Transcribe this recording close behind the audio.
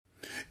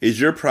Is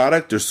your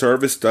product or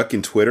service stuck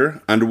in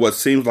Twitter under what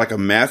seems like a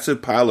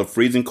massive pile of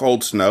freezing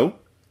cold snow?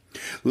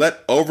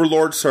 Let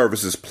Overlord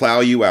Services plow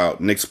you out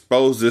and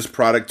expose this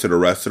product to the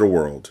rest of the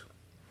world.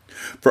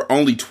 For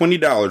only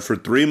 $20 for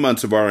 3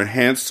 months of our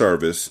enhanced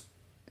service,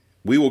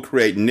 we will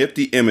create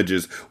nifty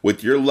images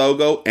with your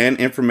logo and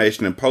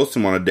information and post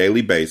them on a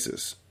daily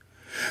basis.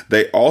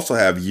 They also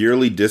have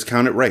yearly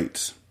discounted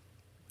rates.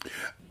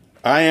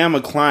 I am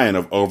a client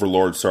of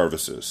Overlord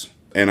Services,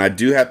 and I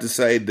do have to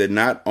say that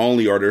not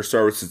only are their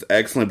services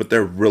excellent, but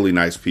they're really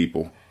nice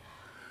people.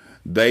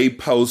 They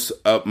post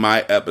up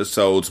my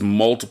episodes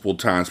multiple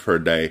times per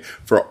day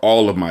for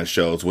all of my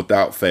shows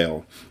without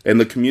fail, and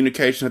the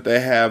communication that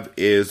they have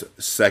is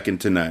second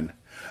to none.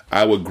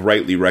 I would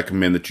greatly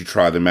recommend that you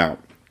try them out.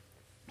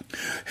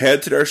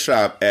 Head to their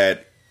shop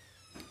at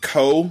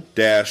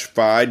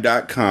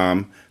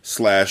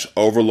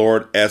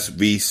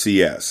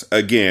ko-fi.com/overlordsvcs.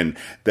 Again,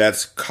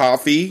 that's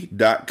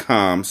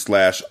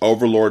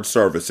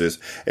coffee.com/overlordservices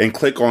and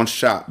click on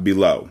shop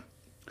below.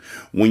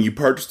 When you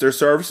purchase their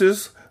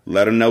services,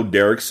 let them know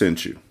Derek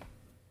sent you.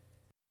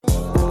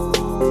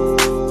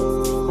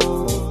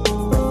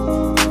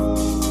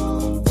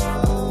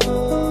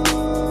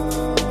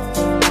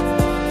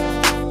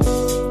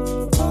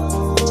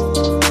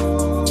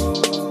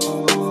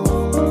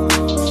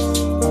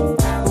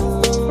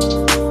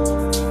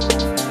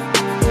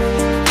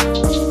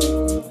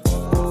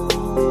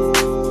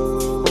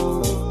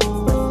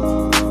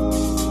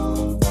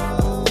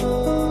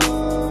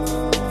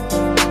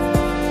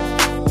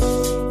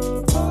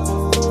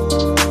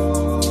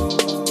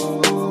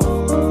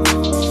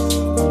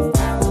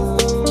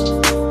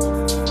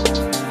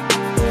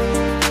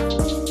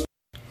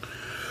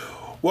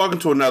 Welcome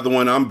to another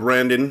one. I'm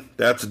Brandon.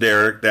 That's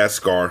Derek. That's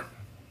Scar.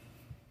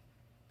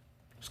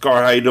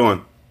 Scar, how you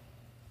doing?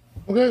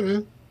 Okay,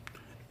 man.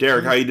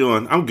 Derek, how you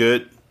doing? I'm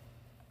good.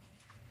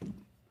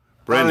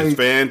 Brandon's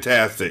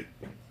fantastic.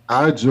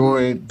 I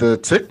joined the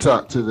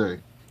TikTok today.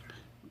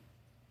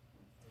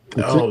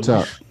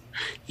 TikTok.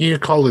 You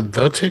call it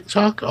the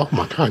TikTok? Oh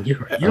my God,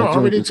 you're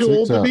already too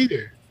old to be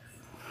there.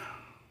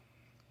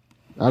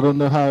 I don't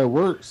know how it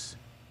works.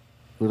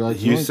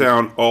 You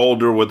sound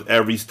older with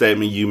every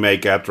statement you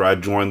make after I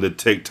joined the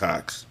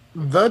TikToks.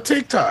 The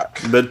TikTok.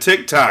 The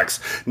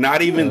TikToks.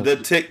 Not even the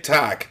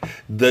TikTok.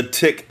 The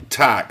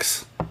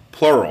TikToks.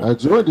 Plural. I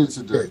joined it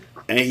today.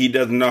 And he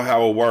doesn't know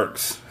how it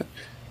works.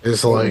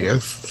 It's like...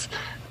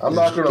 I'm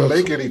not going to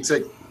make any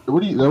Tik...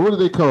 What are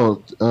they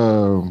called?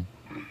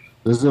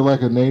 Is there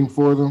like a name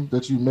for them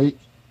that you make?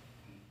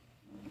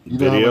 You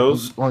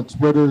Videos? Know, like on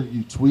Twitter,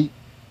 you tweet.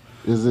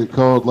 Is it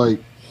called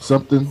like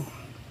something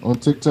on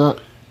TikTok?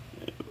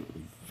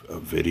 A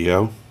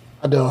video.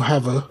 I don't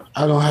have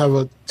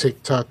a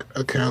TikTok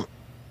account.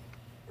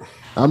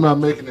 I'm not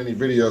making any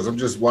videos. I'm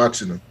just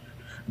watching them.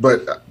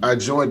 But I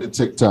joined the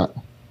TikTok.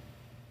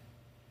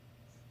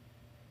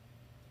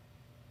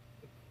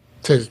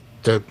 Was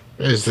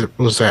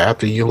that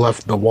after you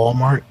left the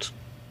Walmart?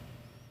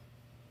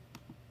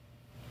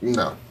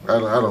 No, I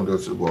don't go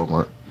to the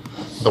Walmart.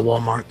 The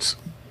Walmarts.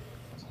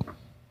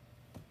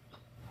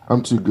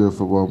 I'm too good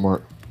for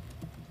Walmart.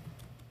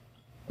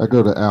 I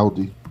go to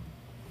Aldi.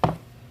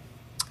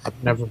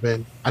 I've never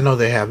been. I know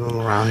they have them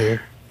around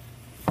here.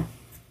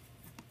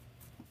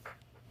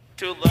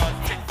 See?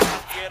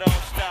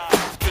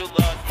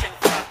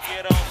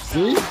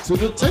 To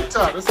the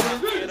TikTok. That's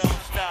what it is.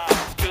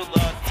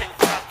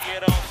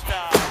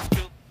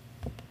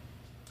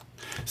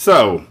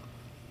 So,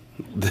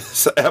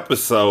 this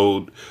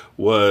episode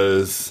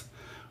was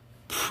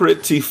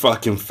pretty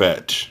fucking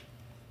fetch.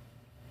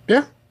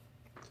 Yeah.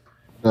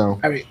 No.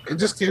 I mean, it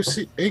just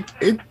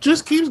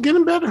keeps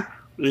getting better.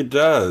 It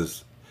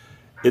does.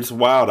 It's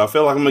wild. I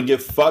feel like I'm going to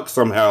get fucked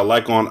somehow,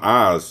 like on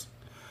Oz.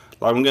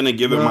 Like I'm going to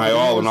give it my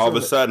all, and all of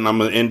a sudden I'm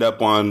going to end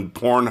up on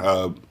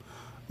Pornhub.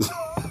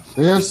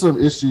 They have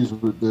some issues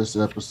with this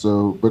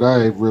episode, but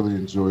I really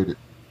enjoyed it.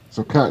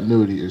 Some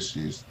continuity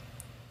issues.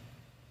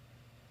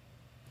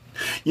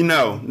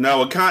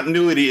 No, a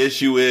continuity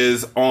issue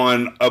is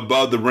on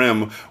Above the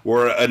Rim,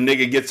 where a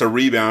nigga gets a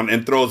rebound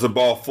and throws the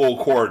ball full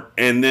court,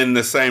 and then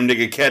the same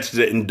nigga catches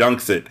it and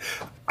dunks it.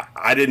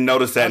 I didn't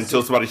notice that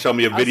until somebody showed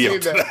me a video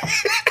today.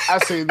 I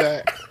see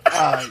that.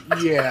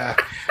 Yeah.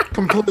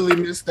 Completely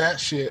missed that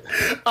shit.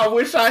 I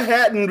wish I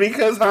hadn't,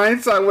 because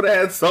hindsight would have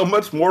had so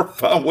much more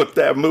fun with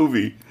that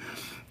movie.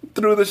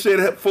 Threw the shit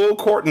at full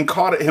court and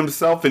caught it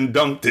himself and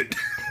dunked it.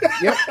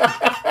 Yep.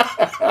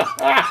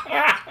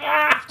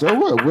 So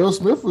what? Will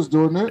Smith was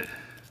doing that.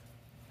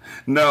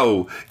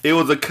 No, it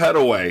was a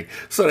cutaway.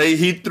 So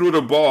he threw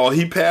the ball.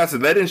 He passed it.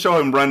 They didn't show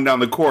him running down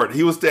the court.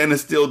 He was standing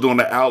still doing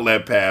the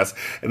outlet pass.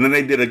 And then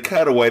they did a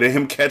cutaway to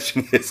him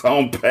catching his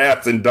own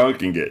pass and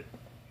dunking it.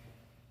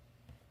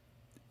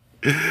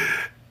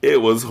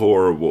 It was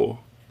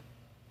horrible.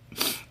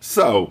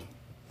 So,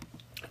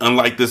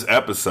 unlike this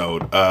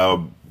episode,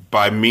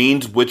 by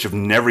means which have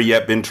never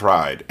yet been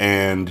tried.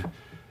 And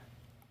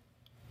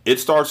it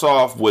starts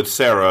off with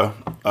Sarah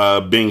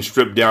being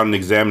stripped down and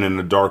examined in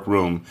a dark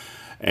room.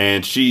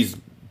 And she's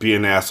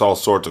being asked all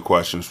sorts of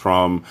questions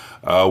from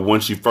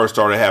when she first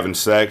started having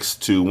sex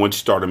to when she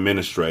started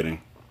menstruating.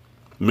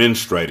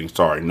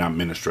 Sorry, not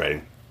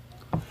menstruating.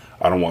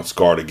 I don't want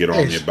Scar to get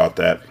on me about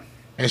that.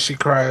 And she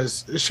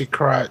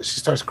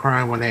starts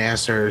crying when they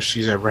ask her if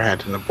she's ever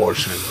had an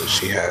abortion, but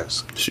she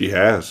has. She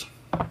has.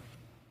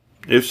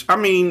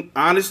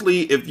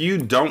 Honestly, if you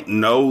don't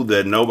know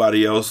that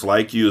nobody else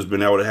like you has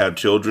been able to have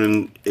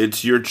children,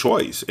 it's your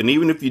choice. And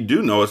even if you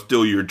do know, it's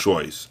still your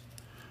choice.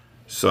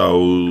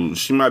 So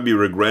she might be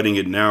regretting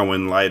it now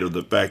in light of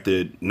the fact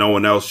that no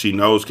one else she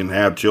knows can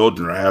have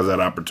children or has that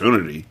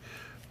opportunity.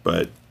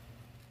 But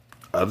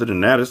other than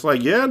that, it's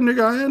like, yeah,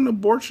 nigga, I had an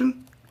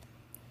abortion.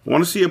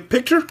 Want to see a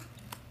picture?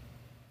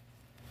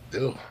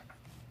 Ew.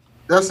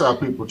 That's how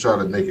people try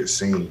to make it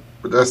seem,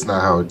 but that's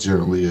not how it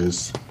generally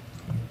is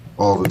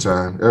all the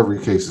time. Every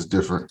case is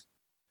different.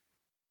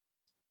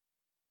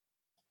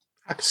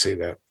 I can see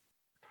that.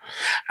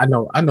 I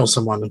know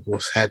someone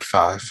who's had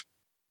 5.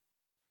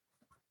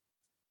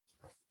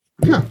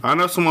 Yeah. I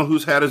know someone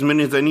who's had as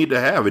many as they need to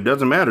have. It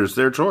doesn't matter. It's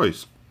their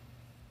choice.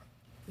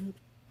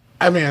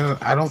 I mean,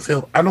 I don't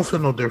feel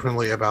no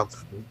differently about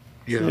them.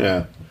 You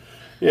know?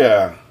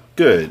 Yeah.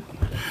 Good.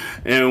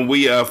 And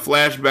we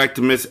flash back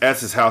to Miss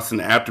S's house in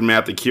the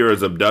aftermath of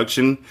Kira's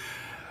abduction.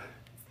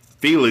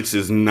 Felix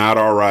is not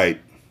all right.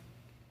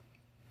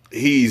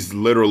 He's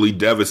literally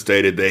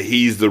devastated that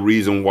he's the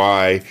reason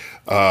why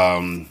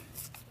Kira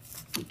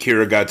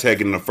got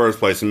taken in the first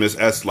place. And Miss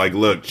S is like,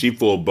 look, she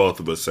fooled both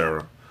of us,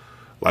 Sarah.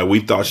 Like, we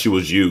thought she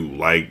was you.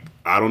 Like,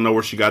 I don't know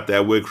where she got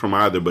that wig from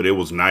either, but it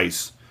was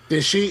nice.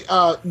 Did she?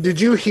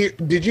 Did you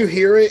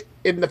hear it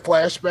in the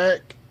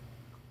flashback?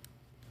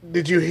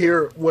 Did you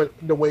hear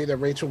the way that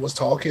Rachel was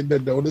talking to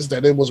notice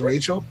that it was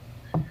Rachel?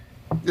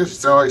 It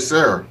sounded like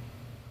Sarah.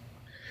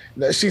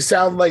 She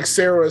sounded like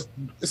Sarah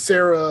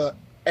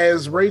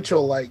as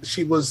Rachel, like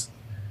she was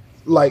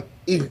like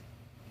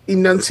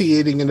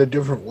enunciating in a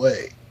different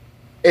way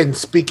and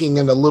speaking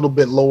in a little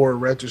bit lower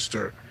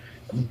register,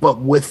 but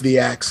with the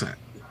accent.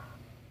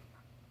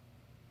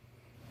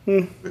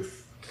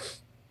 With.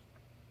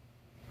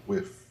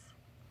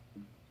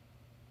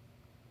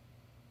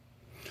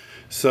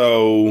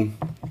 So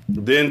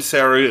then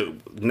Sarah,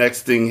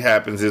 next thing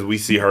happens is we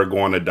see her go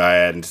on a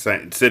diet and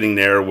sitting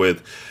there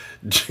with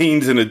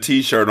jeans and a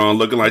t-shirt on,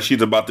 looking like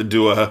she's about to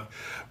do a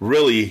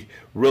really,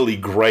 really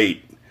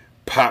great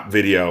pop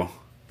video.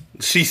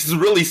 She's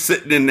really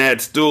sitting in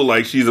that stool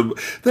like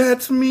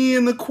that's me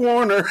in the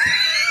corner.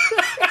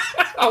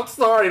 I'm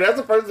sorry, that's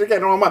the first thing that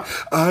came to my mind.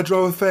 I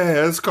drove a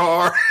fast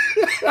car.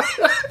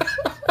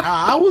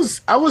 I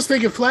was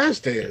thinking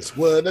Flashdance.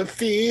 What a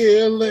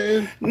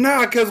feeling.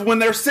 Nah, because when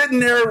they're sitting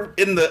there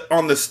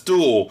on the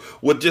stool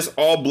with just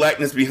all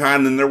blackness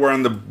behind them, they're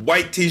wearing the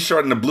white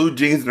t-shirt and the blue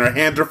jeans and their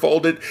hands are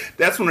folded,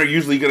 that's when they're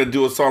usually going to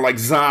do a song like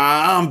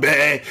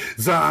Zombie,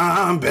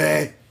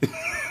 Zombie.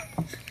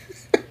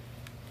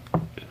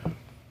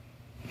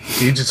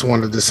 You just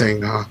wanted to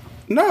sing, huh?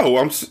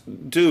 No,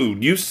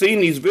 dude, you've seen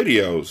these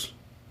videos.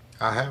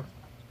 I have.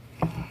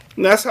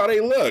 And that's how they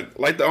look.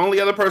 Like, the only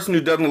other person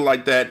who doesn't look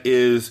like that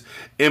is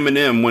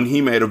Eminem when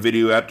he made a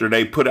video after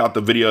they put out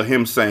the video of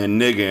him saying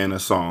nigga in a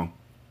song.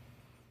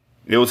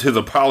 It was his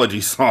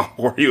apology song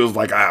where he was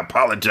like, I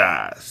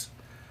apologize.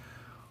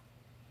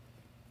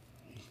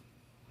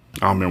 I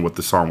don't remember what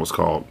the song was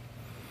called.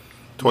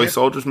 Toy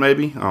Soldiers,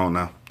 maybe? I don't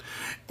know.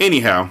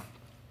 Anyhow.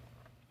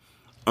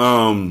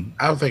 I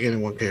don't think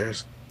anyone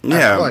cares.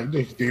 Yeah.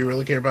 Do you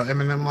really care about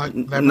Eminem like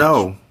that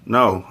much?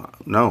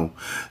 No.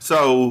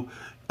 So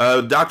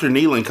Dr.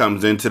 Nealon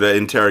comes into the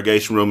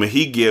interrogation room and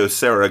he gives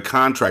Sarah a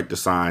contract to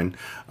sign,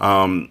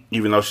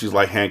 even though she's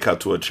like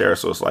handcuffed to a chair.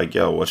 So it's like,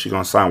 yo, what's she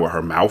gonna sign with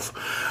her mouth?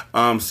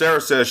 Sarah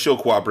says she'll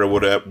cooperate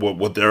with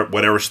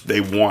whatever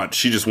they want.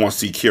 She just wants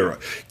to see Kira.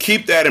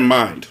 Keep that in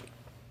mind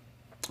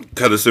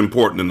because it's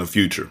important in the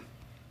future.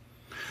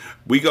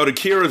 We go to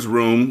Kira's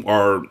room,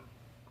 or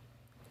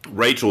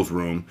Rachel's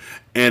room,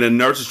 and a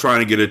nurse is trying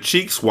to get a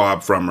cheek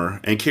swab from her,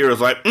 and Kira's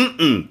like,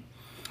 and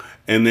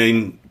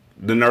then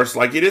the nurse is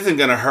like, it isn't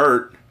gonna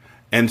hurt,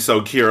 and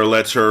so Kira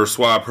lets her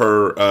swab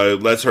her,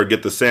 lets her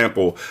get the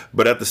sample,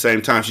 but at the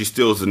same time she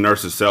steals the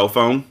nurse's cell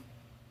phone.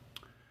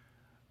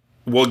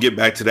 We'll get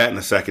back to that in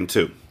a second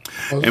too.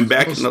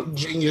 Most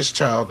genius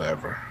child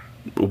ever.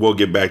 We'll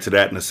get back to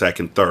that in a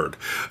second. Third,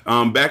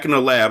 back in the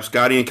lab,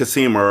 Scotty and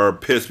Cassima are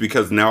pissed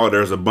because now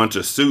there's a bunch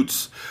of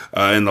suits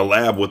in the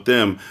lab with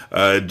them,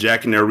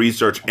 jacking their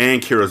research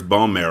and Kira's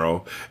bone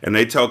marrow. And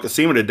they tell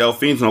Cassima that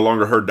Delphine's no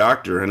longer her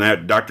doctor and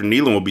that Dr.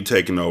 Nealon will be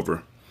taking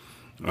over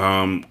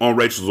on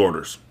Rachel's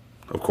orders,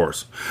 of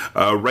course.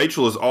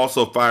 Rachel is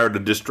also fired to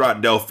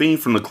distraught Delphine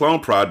from the clone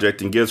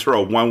project and gives her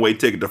a one-way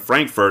ticket to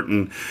Frankfurt.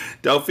 And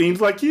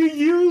Delphine's like, you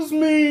used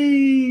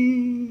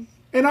me,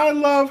 and I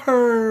love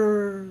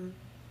her.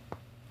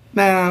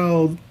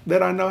 Now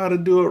that I know how to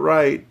do it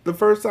right. The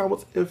first time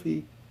was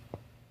iffy.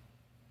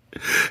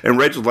 And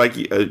Rachel's like,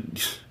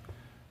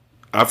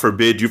 I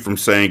forbid you from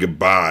saying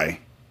goodbye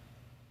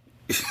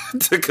to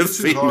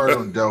Cassima. You're too hard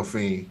on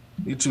Delphine.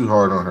 You're too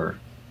hard on her.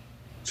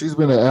 She's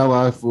been an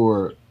ally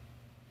for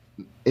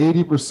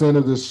 80%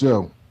 of this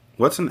show.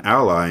 What's an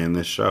ally in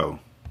this show?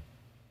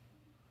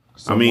 I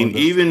Someone mean, that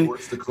even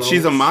supports the clones.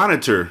 she's a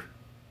monitor.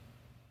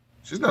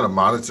 She's not a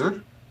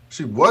monitor.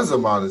 She was a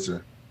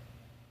monitor.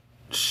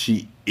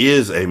 She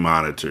is a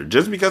monitor.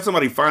 Just because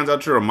somebody finds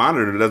out you're a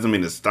monitor doesn't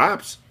mean it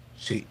stops.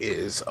 She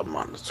is a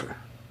monitor.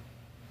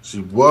 She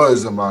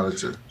was a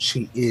monitor.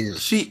 She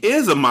is. She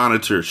is a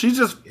monitor. She's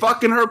just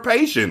fucking her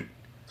patient.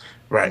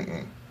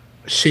 Right.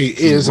 She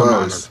is a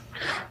monitor.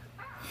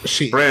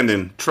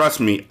 Brandon, trust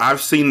me, I've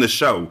seen the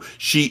show.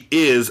 She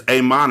is a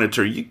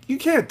monitor. You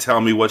can't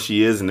tell me what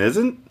she is and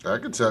isn't. I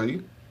can tell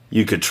you.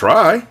 You could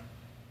try.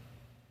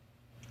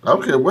 I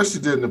don't care what she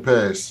did in the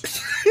past.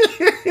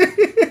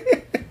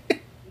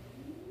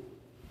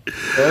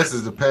 Past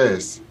is the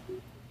past.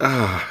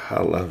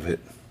 I love it.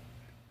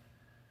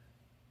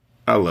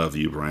 I love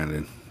you,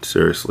 Brandon.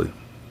 Seriously.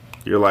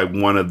 You're like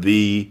one of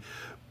the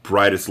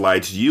brightest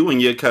lights. You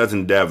and your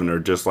cousin Devin are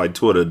just like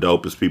two of the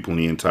dopest people in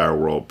the entire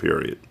world,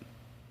 period.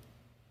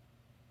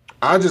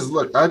 I just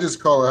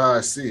call it how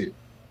I see it.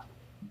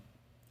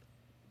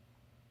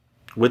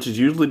 Which is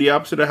usually the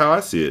opposite of how I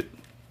see it.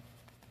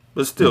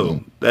 But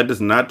still, that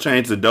does not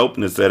change the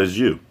dopeness that is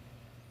you.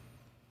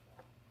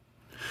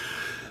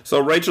 So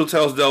Rachel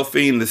tells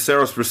Delphine that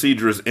Sarah's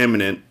procedure is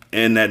imminent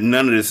and that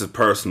none of this is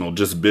personal,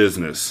 just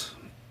business.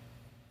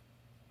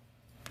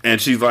 And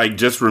she's like,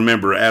 just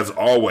remember, as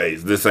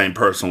always, this ain't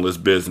personal, it's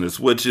business,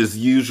 which is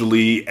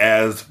usually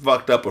as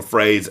fucked up a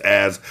phrase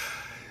as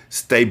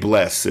stay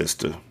blessed,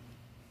 sister.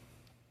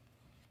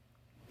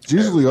 It's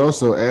usually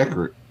also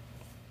accurate.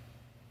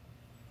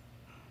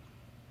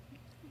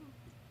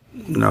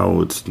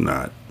 No, it's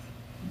not.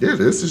 Yeah,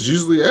 this is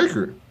usually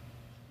accurate.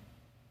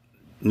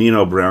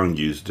 Nino Brown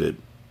used it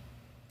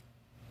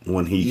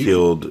when he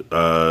killed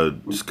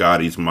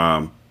Scotty's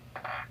mom.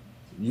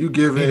 You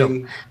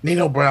giving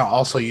Nino Brown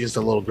also used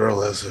a little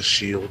girl as a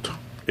shield.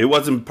 It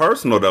wasn't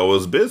personal though; it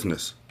was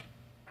business.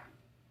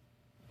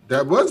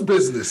 That was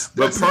business.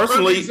 But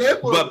personally,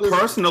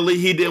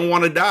 he didn't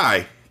want to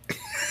die,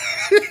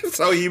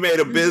 so he made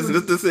a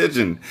business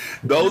decision.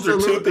 Those are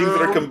two things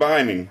that are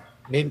combining.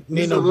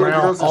 Nino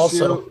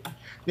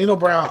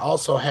Brown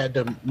also had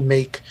to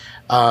make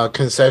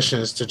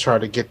concessions to try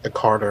to get the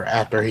Carter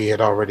after he had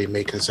already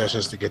made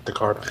concessions to get the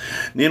Carter.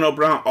 Nino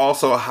Brown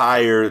also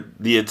hired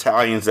the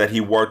Italians that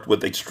he worked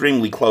with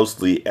extremely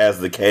closely as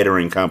the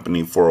catering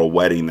company for a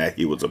wedding that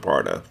he was a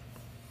part of.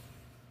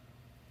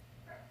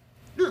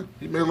 Yeah,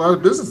 he made a lot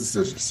of business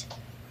decisions.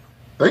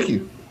 Thank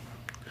you.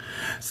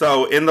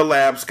 So in the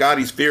lab,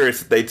 Scotty's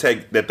furious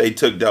that they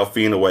took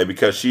Delphine away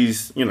because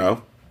she's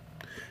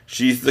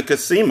the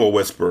Cosima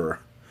whisperer.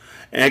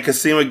 And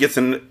Cosima gets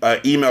an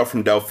email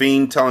from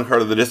Delphine telling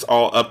her that it's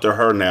all up to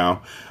her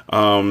now.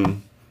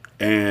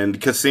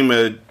 And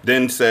Cosima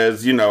then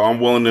says, I'm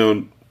willing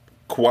to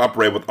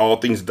cooperate with all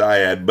things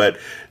Dyad, but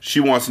she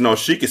wants to know if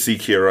she can see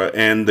Kira.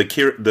 And the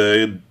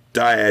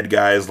Dyad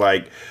guy is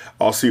like,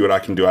 I'll see what I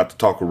can do. I have to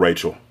talk with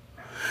Rachel.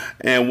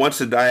 And once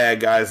the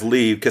Dyad guys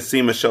leave,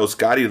 Cosima shows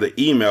Scotty the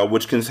email,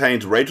 which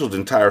contains Rachel's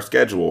entire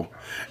schedule.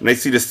 And they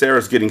see that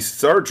Sarah's getting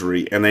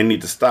surgery, and they need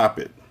to stop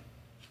it.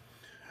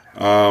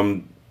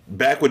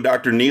 Back with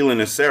Dr.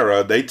 Nealon and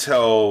Sarah,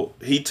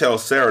 he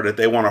tells Sarah that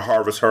they want to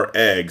harvest her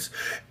eggs,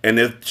 and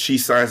if she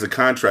signs the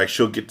contract,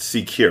 she'll get to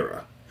see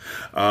Kira.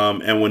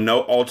 And with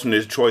no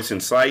alternate choice in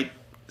sight,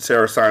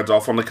 Sarah signs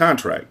off on the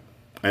contract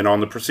and on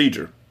the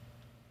procedure.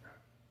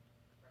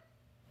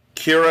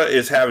 Kira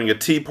is having a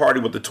tea party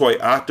with the toy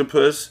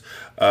octopus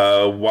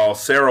while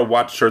Sarah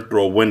watches her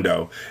through a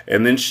window,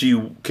 and then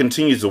she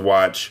continues to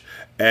watch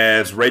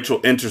as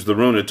Rachel enters the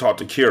room to talk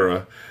to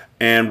Kira.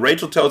 And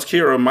Rachel tells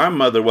Kira, my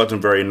mother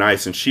wasn't very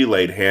nice and she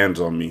laid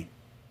hands on me.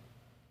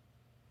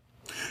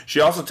 She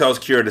also tells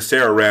Kira that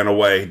Sarah ran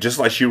away, just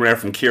like she ran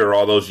from Kira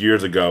all those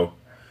years ago.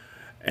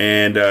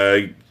 And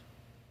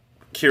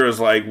Kira's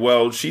like,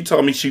 well, she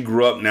told me she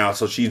grew up now,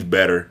 so she's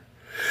better.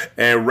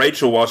 And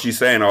Rachel, while she's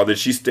saying all this,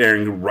 she's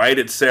staring right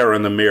at Sarah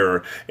in the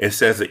mirror and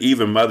says that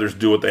even mothers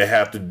do what they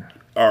have to,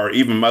 or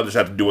even mothers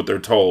have to do what they're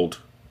told.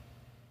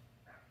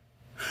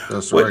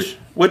 That's right.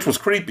 Which was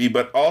creepy,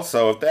 but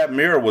also if that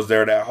mirror was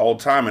there that whole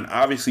time, and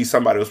obviously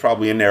somebody was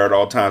probably in there at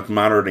all times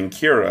monitoring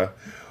Kira,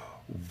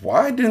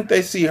 why didn't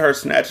they see her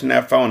snatching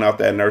that phone out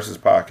that nurse's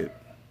pocket?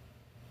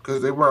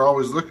 Because they weren't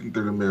always looking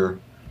through the mirror.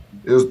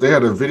 They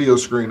had a video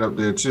screen up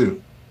there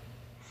too.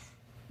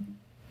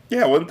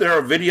 Yeah, wasn't there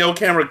a video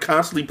camera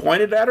constantly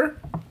pointed at her?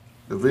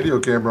 The video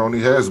camera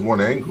only has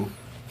one angle.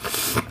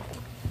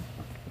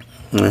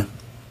 Yeah.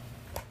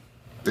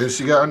 Then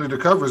she got under the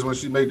covers when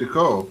she made the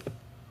call.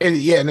 And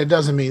it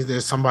doesn't mean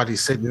there's somebody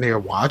sitting there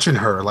watching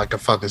her like a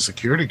fucking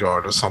security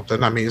guard or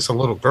something. I mean, it's a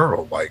little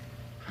girl. Like,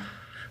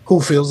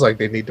 who feels like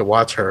they need to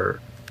watch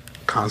her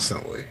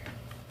constantly?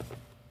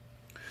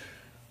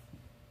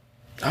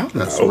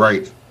 That's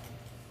right.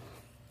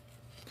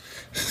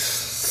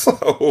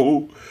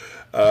 So,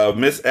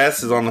 Miss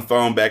S is on the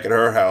phone back at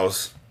her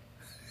house.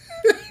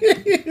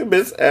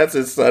 Miss S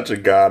is such a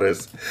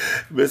goddess.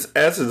 Miss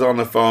S is on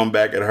the phone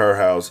back at her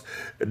house,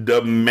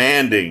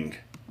 demanding,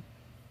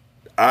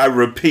 I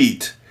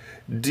repeat,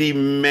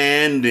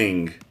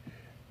 demanding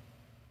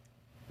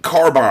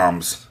car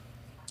bombs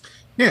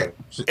Yeah.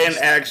 in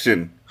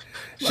action.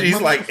 She's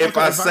like, if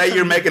I say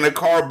you're making a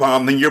car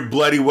bomb, then you're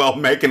bloody well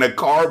making a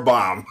car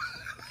bomb.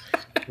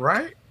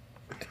 Right?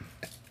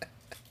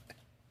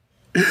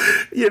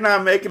 You're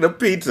not making a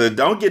pizza.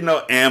 Don't get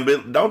no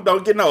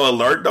don't get no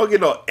alert. Don't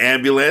get no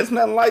ambulance.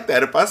 Nothing like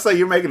that. If I say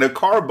you're making a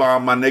car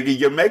bomb, my nigga,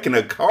 you're making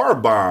a car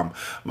bomb.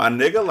 My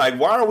nigga, like,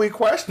 why are we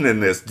questioning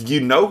this? Do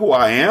you know who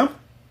I am?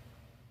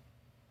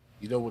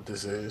 You know what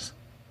this is.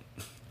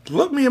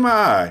 Look me in my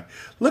eye.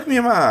 Look me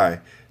in my eye.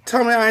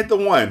 Tell me I ain't the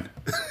one.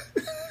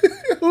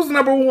 Who's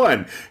number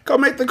one? Go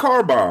make the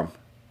car bomb.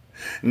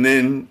 And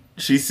then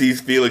she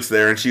sees Felix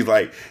there and she's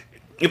like,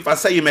 if I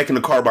say you're making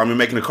a car bomb, you're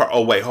making a car.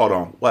 Oh, wait, hold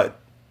on. What?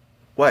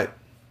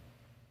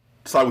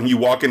 It's like when you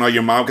walk in on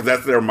your mom, because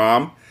that's their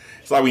mom.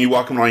 It's like when you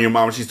walk in on your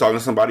mom and she's talking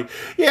to somebody.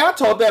 Yeah, I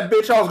told that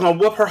bitch I was going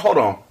to whoop her. Hold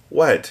on.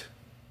 What?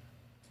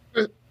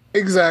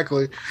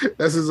 Exactly.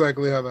 That's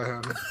exactly how that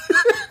happened.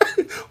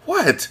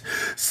 What?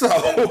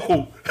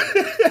 So,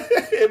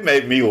 it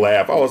made me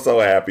laugh. I was so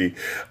happy.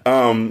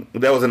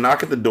 There was a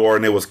knock at the door,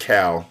 and it was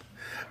Cal.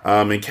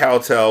 And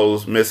Cal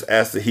tells Miss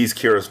S that he's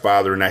Kira's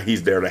father and that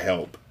he's there to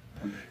help.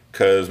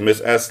 Because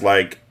Miss S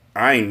like,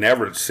 I ain't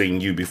never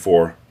seen you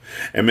before.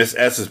 And Miss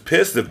S is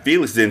pissed that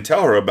Felix didn't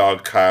tell her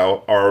about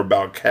Kyle or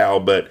about Cal,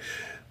 but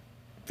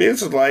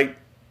Felix is like,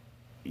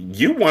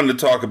 you wanted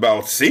to talk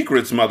about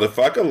secrets,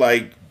 motherfucker.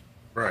 Like,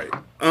 Right.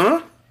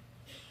 huh?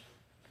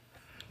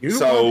 You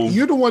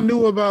the one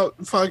knew about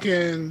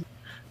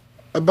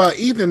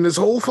Ethan this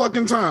whole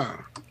fucking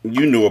time.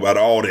 You knew about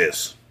all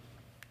this.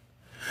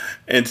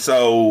 And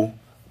so,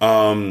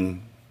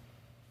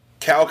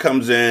 Cal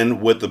comes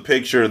in with the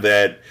picture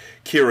that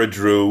Kira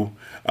drew,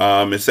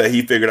 and said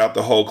he figured out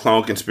the whole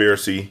clone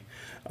conspiracy,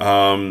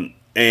 and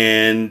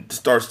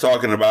starts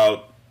talking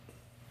about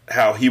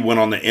how he went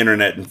on the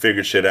internet and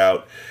figured shit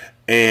out,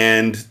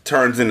 and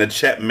turns into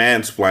Chet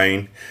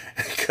Mansplain,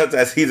 because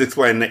as he's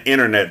explaining the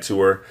internet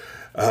to her,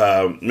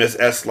 Miss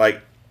S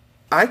like,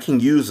 I can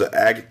use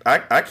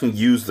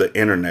the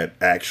internet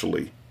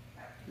actually.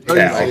 No,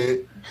 Cal.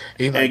 you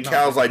can't. And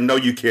Cal's like, no,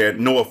 you can't.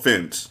 No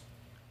offense.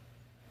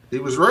 He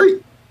was right.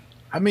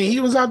 I mean, he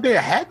was out there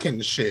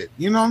hacking shit.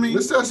 You know what I mean?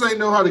 Miss S ain't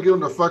know how to get on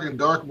the fucking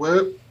dark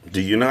web. Do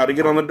you know how to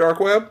get on the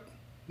dark web?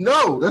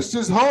 No, that's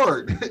just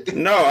hard.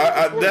 No,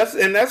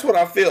 that's what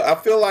I feel. I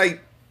feel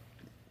like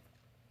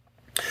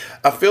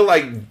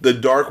the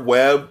dark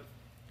web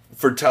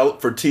for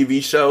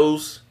TV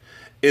shows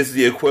is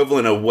the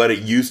equivalent of what it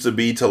used to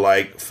be to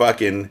like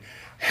fucking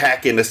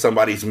hack into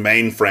somebody's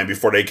mainframe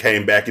before they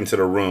came back into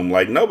the room.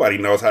 Like, nobody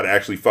knows how to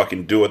actually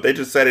fucking do it. They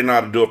just say they know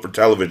how to do it for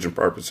television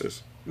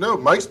purposes. No,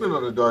 Mike's been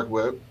on the dark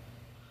web.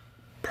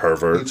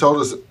 Pervert.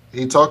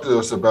 He talked to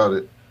us about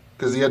it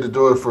because he had to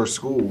do it for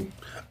school.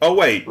 Oh,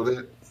 wait.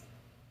 Well,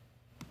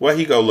 What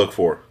he go look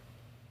for?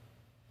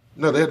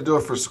 No, they had to do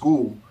it for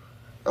school.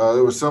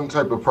 There was some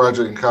type of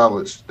project in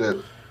college that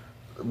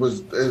was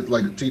it was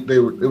like an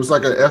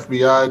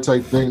FBI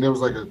type thing. There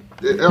was like I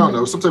don't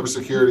know, some type of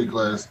security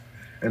class,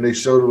 and they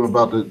showed them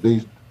about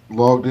they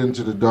logged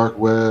into the dark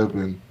web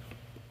and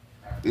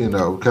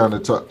kind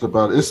of talked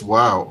about it. It's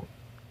wild.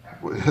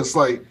 It's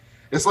like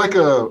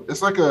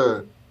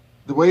the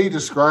way he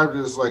described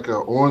it is like an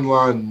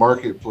online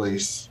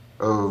marketplace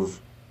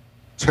of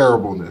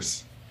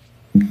terribleness.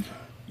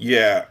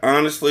 Yeah,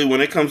 honestly,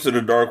 when it comes to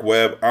the dark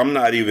web, I'm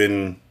not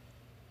even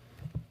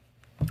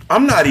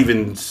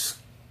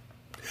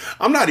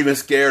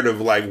scared of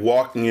like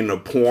walking into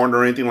porn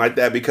or anything like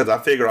that, because I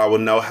figure I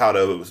would know how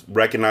to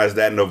recognize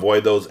that and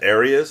avoid those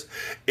areas.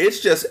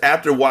 It's just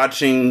after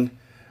watching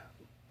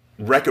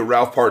Wreck-It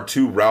Ralph Part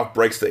 2, Ralph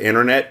Breaks the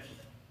Internet,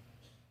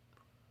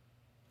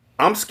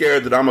 I'm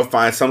scared that I'm going to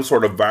find some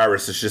sort of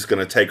virus that's just going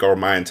to take over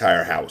my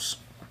entire house.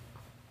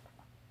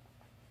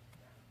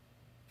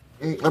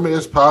 I mean,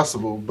 it's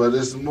possible, but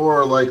it's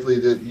more likely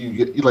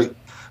that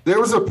there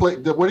was a place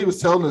that what he was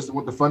telling us.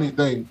 What the funny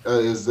thing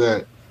is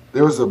that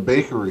there was a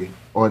bakery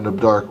on the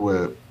dark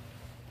web,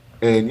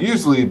 and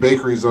usually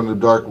bakeries on the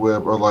dark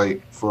web are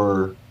like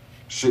for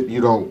shit you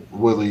don't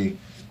really,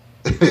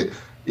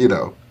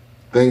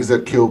 things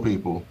that kill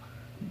people,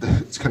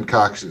 it's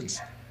concoctions.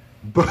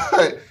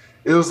 But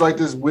it was like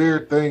this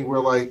weird thing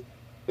where like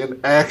an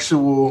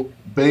actual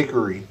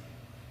bakery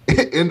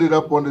ended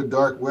up on the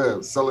dark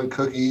web selling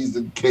cookies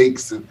and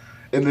cakes, and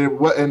the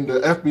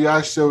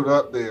FBI showed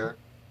up there,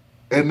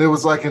 and there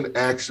was like an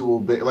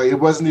actual like it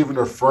wasn't even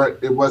a front,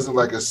 it wasn't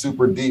like a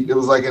super deep, it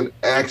was like an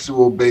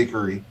actual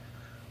bakery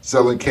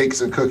selling cakes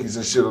and cookies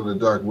and shit on the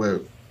dark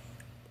web.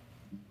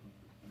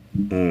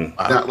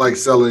 Not like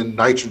selling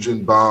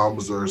nitrogen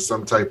bombs or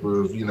some type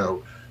of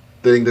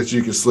thing that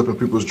you can slip in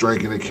people's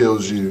drink and it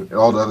kills you, and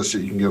all the other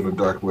shit you can get on the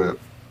dark web.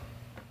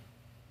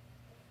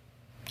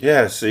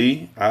 Yeah,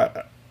 see,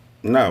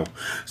 no.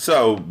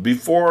 So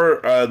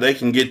before they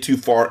can get too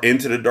far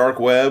into the dark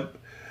web,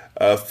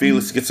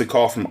 Felix gets a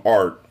call from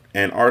Art,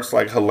 and Art's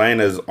like,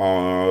 Helena's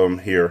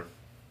here,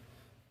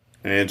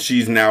 and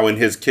she's now in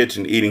his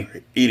kitchen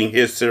eating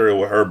his cereal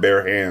with her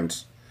bare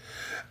hands.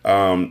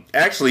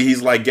 Actually,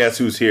 he's like, guess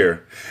who's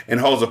here? And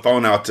holds the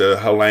phone out to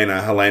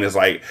Helena. Helena's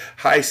like,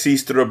 hi,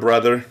 sister,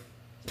 brother.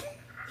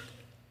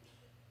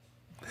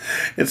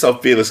 And so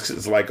Felix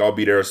is like, I'll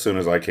be there as soon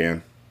as I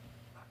can.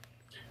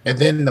 And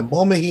then the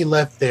moment he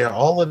left there,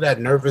 all of that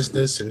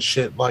nervousness and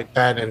shit like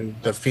that and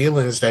the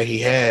feelings that he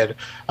had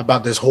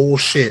about this whole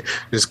shit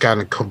just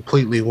kind of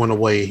completely went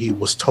away. He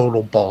was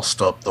total bossed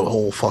up the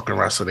whole fucking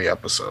rest of the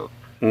episode.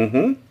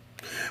 Mm-hmm.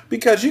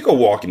 Because you could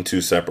walk in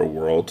two separate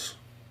worlds.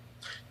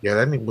 Yeah,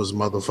 that nigga was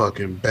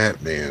motherfucking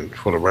Batman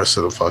for the rest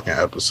of the fucking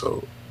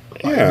episode.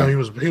 Like, Yeah. he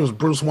was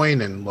Bruce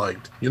Wayne and like,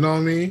 you know what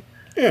I mean?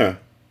 Yeah.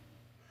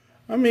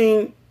 I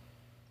mean,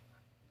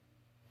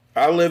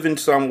 I live in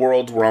some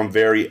worlds where I'm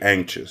very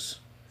anxious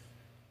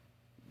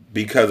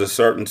because of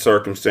certain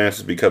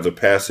circumstances, because of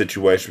past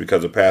situations,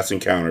 because of past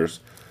encounters.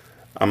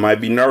 I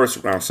might be nervous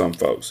around some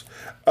folks.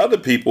 Other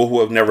people who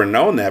have never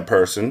known that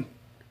person,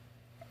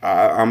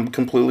 I'm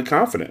completely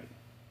confident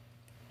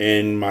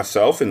in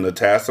myself, in the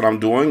task that I'm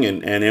doing,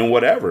 and in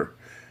whatever.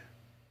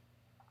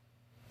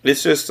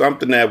 It's just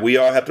something that we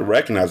all have to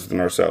recognize within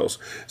ourselves.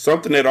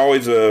 Something that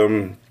always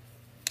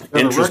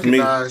interests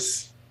me.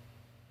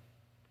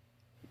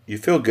 You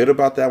feel good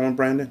about that one,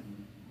 Brandon?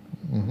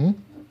 Mm-hmm.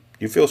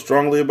 You feel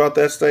strongly about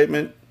that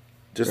statement?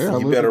 Just Yeah,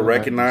 you better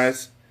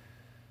recognize.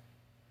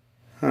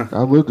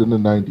 I lived in the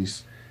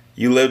 90s.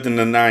 You lived in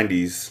the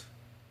 90s.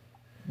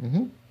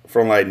 Mm-hmm.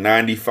 From like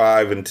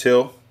 95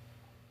 until?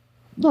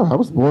 No, I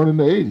was born in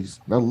the 80s.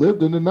 I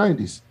lived in the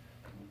 90s.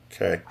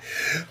 Okay.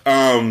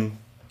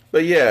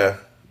 But yeah,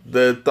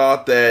 the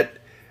thought that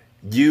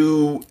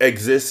you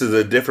exist as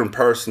a different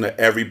person to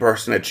every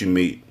person that you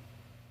meet.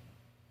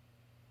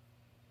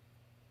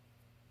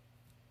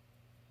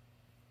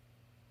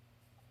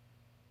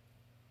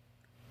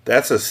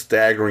 That's a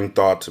staggering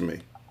thought to me.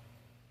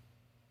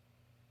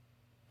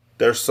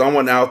 There's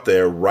someone out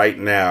there right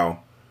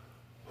now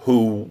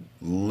who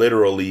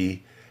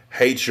literally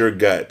hates your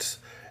guts,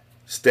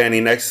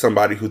 standing next to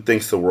somebody who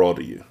thinks the world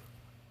of you.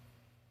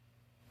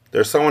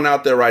 There's someone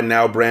out there right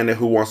now, Brandon,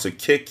 who wants to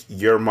kick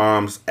your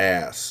mom's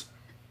ass.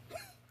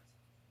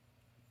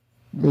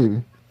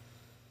 Maybe.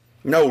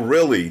 No,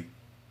 really.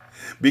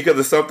 Because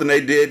of something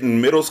they did in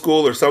middle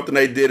school or something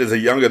they did as a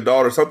young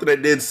adult or something they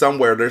did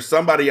somewhere. There's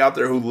somebody out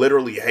there who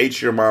literally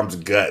hates your mom's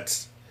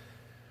guts.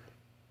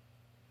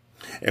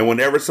 And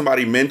whenever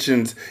somebody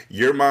mentions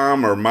your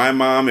mom or my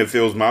mom, if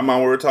it was my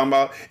mom we were talking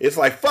about, it's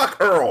like, fuck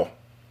Earl.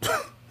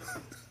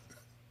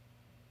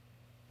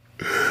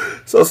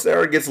 So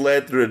Sarah gets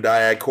led through the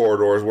dyad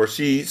corridors where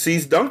she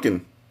sees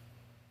Duncan,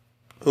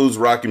 who's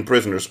rocking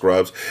prisoner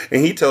scrubs.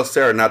 And he tells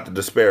Sarah not to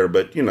despair,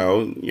 but, you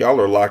know, y'all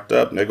are locked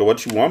up, nigga.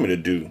 What you want me to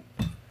do?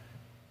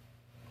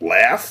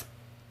 Laugh?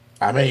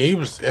 He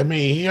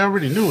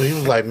already knew. He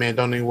was like, man,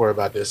 don't even worry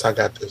about this. I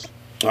got this.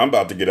 I'm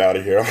about to get out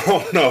of here. I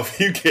don't know if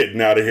you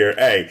getting out of here.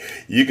 Hey,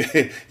 you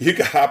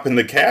can hop in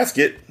the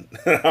casket.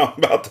 I'm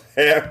about to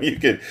have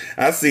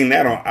I seen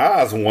that on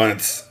Oz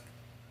once.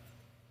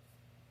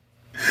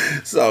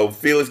 So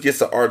Felix gets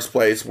to Art's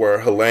place where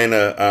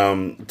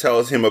Helena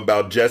tells him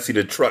about Jesse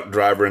the truck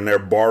driver and their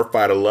bar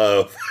fight of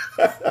love.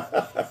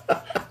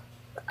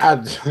 I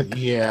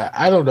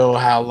don't know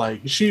how,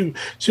 like, she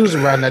was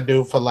around that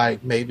dude for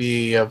like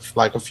maybe a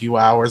few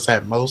hours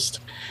at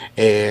most,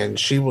 and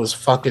she's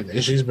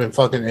been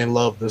fucking in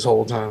love this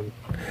whole time.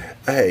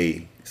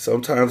 Hey,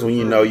 sometimes when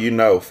you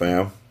know,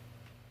 fam.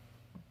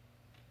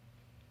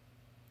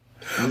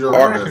 You don't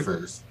have that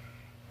face.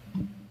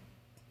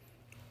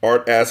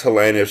 Art asks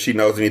Helena if she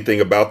knows anything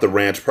about the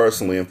ranch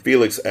personally, and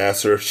Felix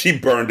asks her if she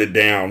burned it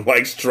down,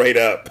 like straight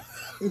up.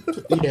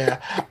 Yeah,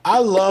 I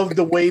love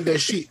the way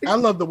that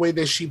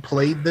she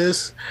played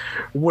this,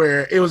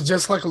 where it was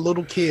just like a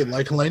little kid.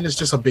 Like Helena's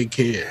just a big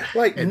kid.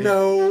 Like, and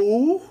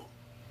no.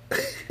 I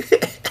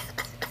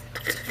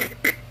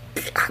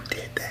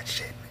did that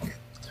shit.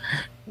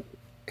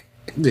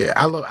 Yeah,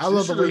 I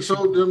love the way she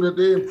told them that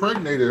they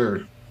impregnated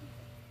her.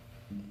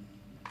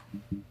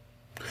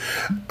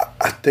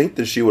 I think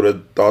that she would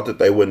have thought that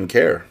they wouldn't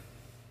care.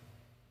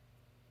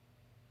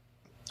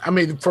 I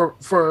mean,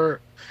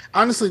 for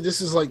honestly,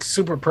 this is like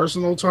super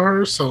personal to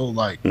her. So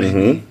like,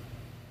 mm-hmm.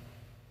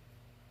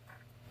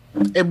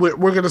 And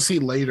we're gonna see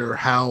later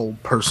how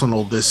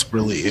personal this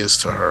really is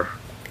to her.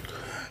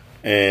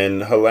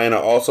 And Helena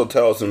also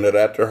tells him that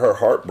after her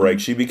heartbreak,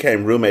 she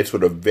became roommates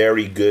with a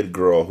very good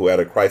girl who had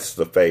a crisis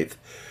of faith.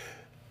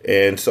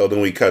 And so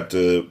then we cut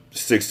to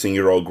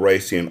 16-year-old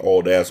Gracie and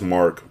old-ass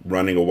Mark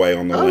running away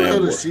on the land. How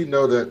does she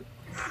know that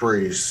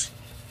phrase?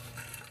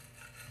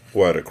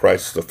 What, a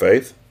crisis of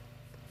faith?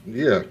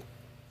 Yeah.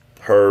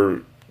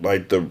 Her,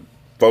 like, the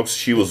folks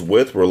she was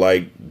with were,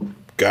 like,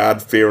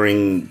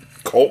 God-fearing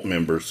cult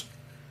members.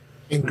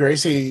 And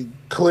Gracie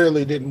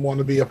clearly didn't want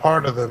to be a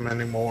part of them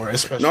anymore,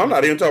 especially... No, I'm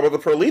not even talking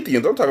about the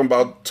Proletheans. I'm talking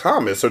about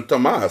Thomas or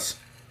Tomas.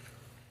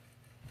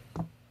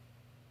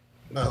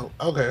 No,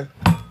 okay.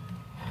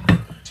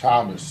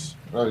 Thomas.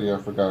 Oh yeah,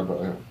 I forgot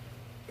about him.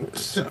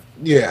 So,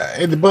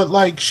 yeah, but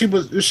like she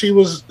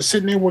was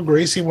sitting there with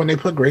Gracie when they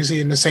put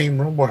Gracie in the same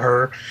room with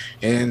her,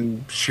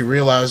 and she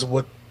realized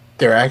what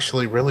they're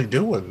actually really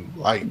doing.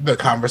 Like the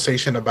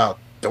conversation about,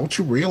 don't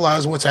you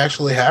realize what's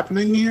actually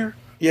happening here?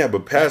 Yeah,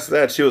 but past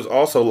that, she was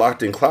also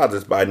locked in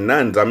closets by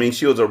nuns. I mean,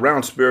 she was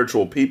around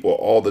spiritual people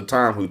all the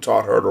time who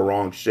taught her the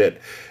wrong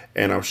shit.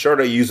 And I'm sure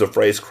they use the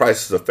phrase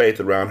crisis of faith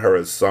around her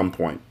at some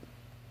point.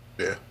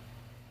 Yeah.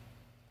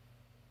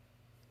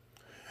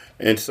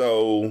 And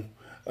so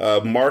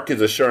Mark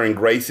is assuring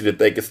Gracie that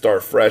they can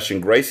start fresh,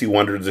 and Gracie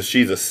wonders if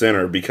she's a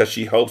sinner because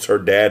she hopes her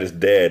dad is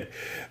dead.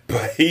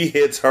 But he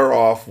hits her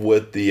off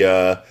with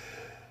the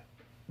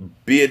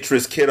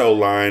Beatrice Kiddo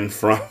line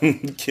from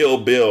Kill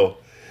Bill.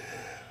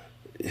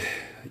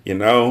 You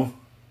know,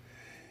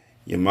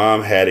 your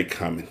mom had it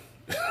coming.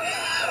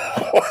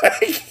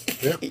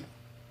 Yep.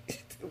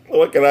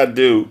 What can I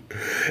do?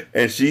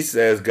 And she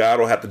says God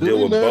will have to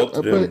deal with both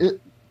of them. But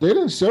they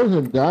didn't show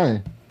him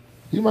dying.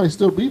 He might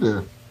still be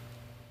there.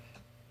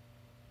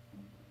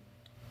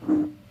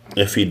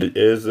 If he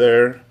is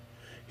there,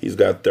 he's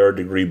got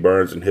third-degree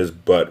burns and his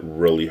butt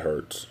really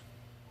hurts.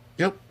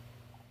 Yep.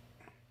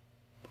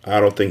 I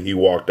don't think he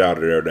walked out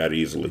of there that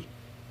easily.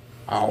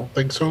 I don't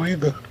think so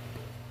either.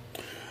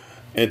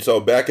 And so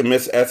back in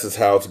Miss S's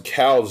house,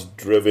 Cal's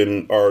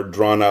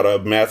drawn out a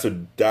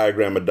massive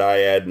diagram of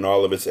Dyad and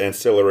all of its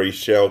ancillary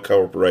shell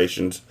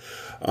corporations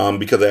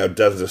because they have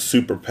dozens of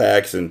super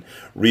PACs and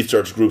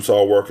research groups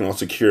all working on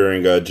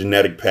securing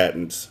genetic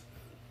patents.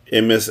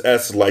 And Miss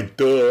S is like,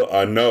 duh,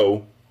 I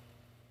know.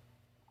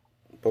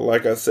 But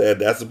like I said,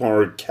 that's the point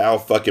where Cal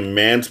fucking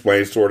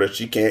mansplains to her that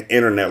she can't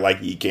internet like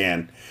he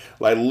can.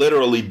 Like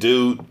literally,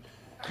 dude.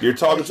 You're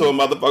talking to a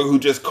motherfucker who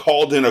just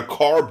called in a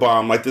car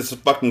bomb like this is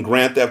fucking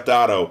Grand Theft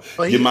Auto.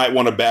 You might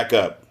want to back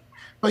up.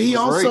 But he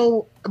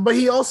also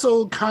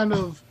kind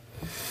of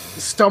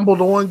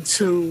stumbled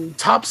onto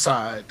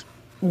Topside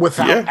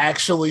without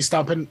actually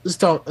stumbling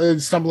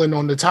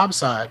on the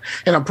Topside.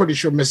 And I'm pretty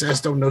sure Miss S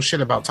don't know shit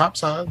about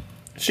Topside.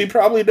 She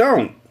probably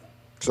don't.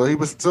 So he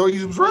was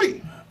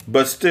right.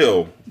 But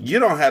still, you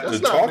don't have to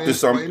talk to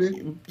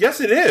somebody. Yes,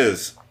 it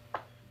is.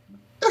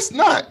 That's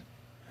not.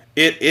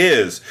 It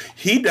is.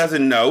 He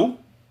doesn't know.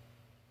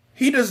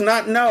 He does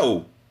not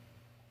know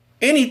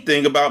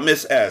anything about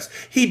Miss S.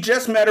 He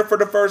just met her for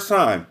the first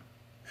time.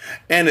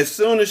 And as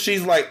soon as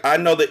she's like, I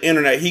know the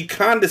internet, he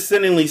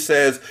condescendingly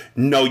says,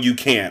 no, you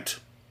can't.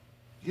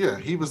 Yeah,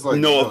 he was like,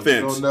 no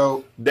offense.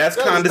 No. That's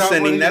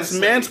condescending. That's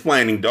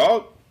mansplaining,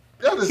 dog.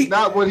 That is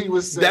not what he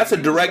was saying. That's a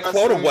direct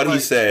quote of what he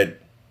said.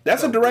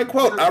 That's a direct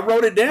quote. I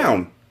wrote it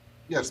down.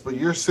 Yes, but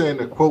you're saying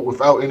the quote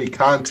without any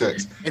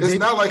context. It's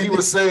not like he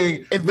was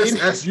saying,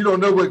 Miss S, you don't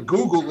know what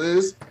Google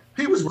is.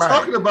 He was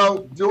talking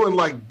about doing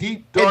like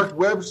deep, dark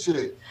web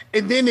shit.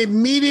 And then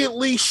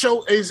immediately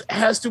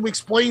has to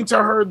explain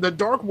to her the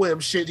dark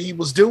web shit he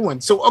was doing.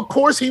 So, of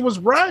course, he was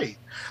right.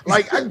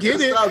 Like, I get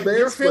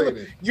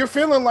it. You're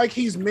feeling like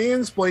he's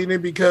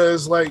mansplaining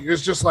because, like,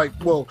 it's just like,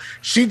 well,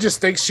 she just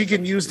thinks she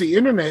can use the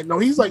internet. No,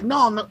 he's like,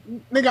 no,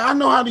 nigga, I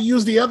know how to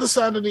use the other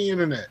side of the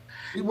internet.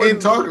 He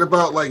wasn't talking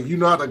about, like, you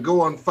know how to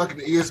go on fucking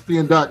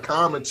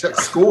ESPN.com and check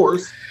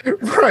scores.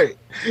 Right.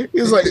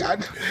 He's like...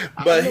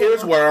 But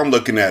here's where I'm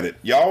looking at it.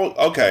 Y'all,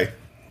 okay,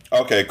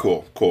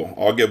 cool.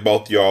 I'll give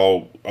both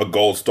y'all a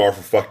gold star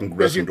for fucking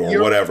Gryffindor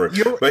or whatever.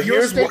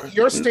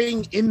 You're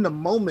staying in the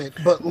moment,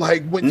 but,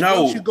 like, once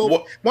you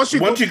go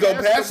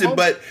past it,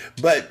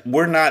 but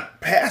we're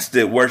not past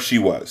it where she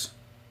was.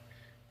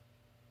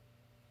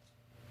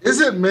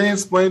 Isn't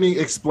mansplaining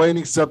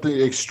explaining something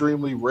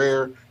extremely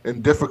rare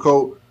and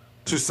difficult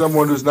to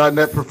someone who's not in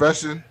that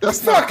profession?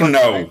 That's not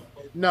no.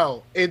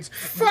 No, it's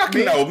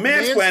no.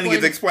 Mansplaining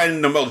is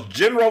explaining the most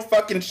general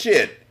fucking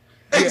shit.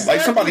 Exactly.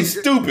 Like somebody's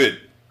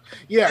stupid.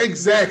 Yeah,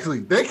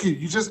 exactly. Thank you.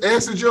 You just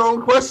answered your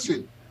own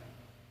question.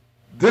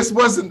 This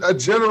wasn't a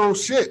general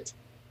shit.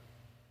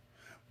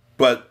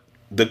 But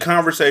the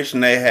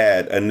conversation they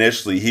had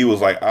initially, he was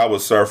like, I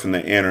was surfing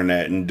the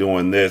internet and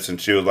doing this, and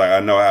she was like,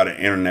 I know how the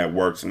internet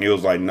works, and he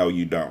was like, no,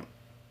 you don't.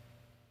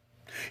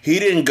 He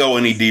didn't go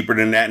any deeper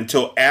than that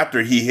until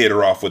after he hit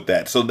her off with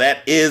that. So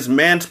that is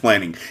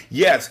mansplaining.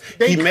 Yes,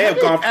 he may have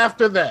gone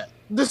after that.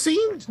 The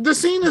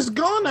scene is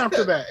gone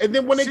after that. And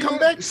then when they come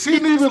back, she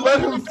didn't even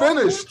let him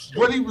finish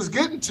what he was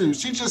getting to.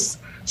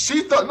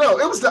 She thought, no,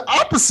 it was the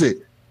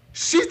opposite.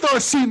 She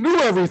thought she knew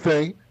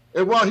everything.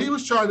 And while he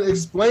was trying to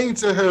explain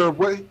to her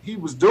what he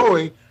was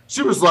doing,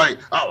 she was like,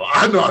 oh,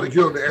 I know how to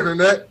get on the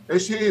internet. And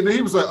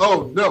he was like,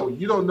 oh, no,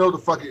 you don't know the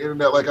fucking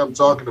internet like I'm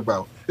talking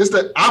about. It's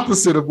the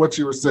opposite of what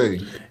you were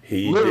saying.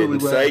 He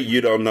didn't say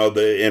you don't know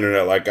the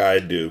internet like I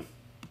do.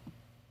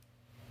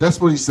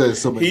 That's what he said.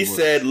 He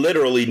said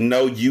literally,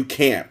 no, you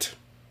can't.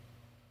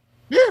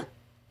 Yeah.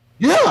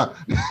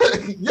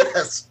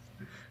 Yes.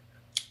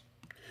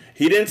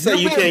 He didn't say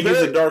you can't use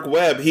the dark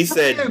web. He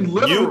said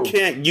you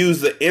can't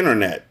use the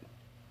internet.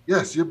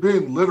 Yes, you're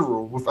being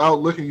literal without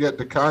looking at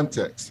the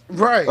context,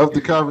 right, of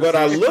the conversation.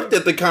 But I looked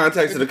at the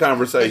context of the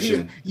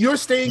conversation. You're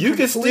staying. You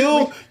can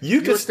still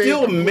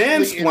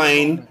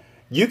mansplain.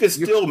 You can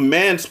still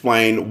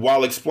mansplain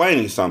while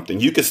explaining something.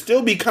 You can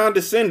still be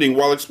condescending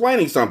while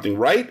explaining something,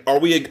 right? Are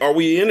we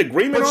in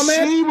agreement on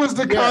that? She was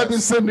the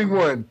condescending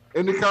one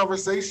in the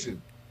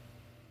conversation.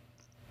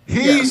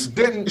 Yes.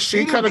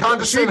 She didn't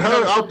condescend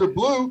her out the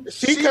blue.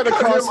 She cut him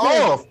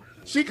off.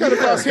 She cut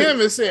across him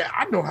and said,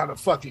 "I know how to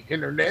fucking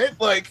internet."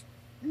 Like,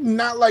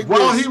 not like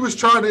while this. he was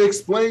trying to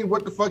explain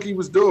what the fuck he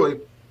was doing,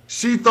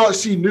 she thought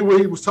she knew what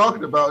he was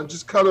talking about and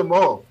just cut him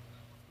off.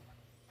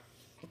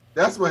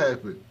 That's what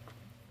happened.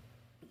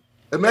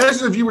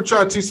 Imagine if you were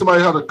trying to teach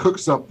somebody how to cook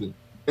something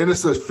and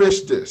it's a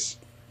fish dish.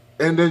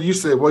 And then you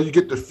say, well, you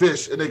get the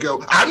fish. And they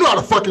go, I know how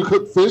to fucking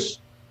cook fish.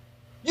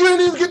 You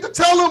didn't even get to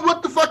tell them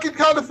what the fucking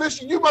kind of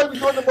fish. You might be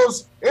doing the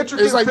most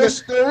intricate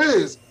fish there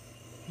is.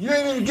 You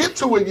didn't even get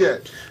to it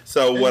yet.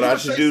 So what I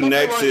should do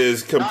next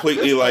is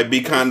completely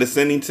be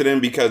condescending to them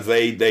because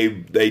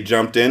they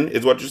jumped in,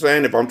 is what you're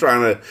saying? If I'm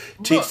trying to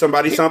teach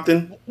somebody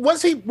something?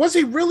 Was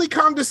he really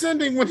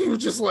condescending when he was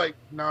just like,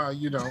 nah,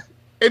 you know?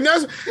 And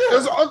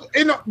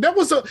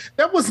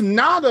that was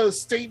not a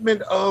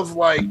statement of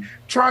like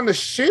trying to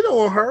shit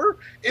on her.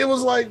 It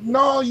was like,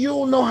 no, you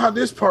don't know how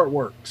this part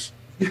works.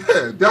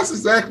 Yeah, that's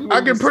exactly what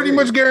I can pretty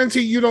much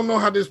guarantee you don't know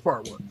how this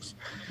part works.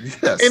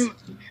 Yes.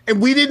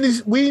 And we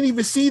didn't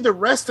even see the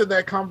rest of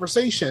that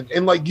conversation.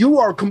 And like you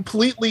are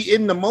completely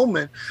in the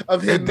moment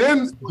of him. And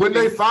then when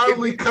they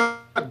finally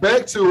cut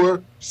back to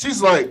her,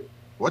 she's like,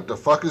 what the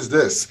fuck is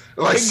this?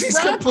 Like she's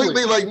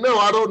completely like, no,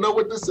 I don't know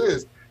what this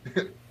is.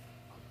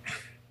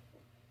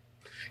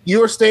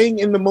 You're staying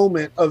in the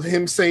moment of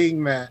him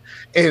saying that,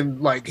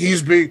 and like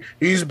he's being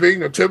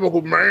a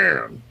typical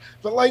man.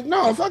 But like,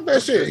 no, fuck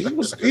that shit.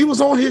 He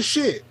was on his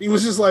shit. He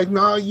was just like,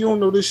 nah, you don't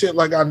know this shit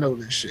like I know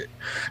this shit.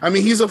 I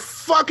mean, he's a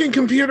fucking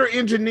computer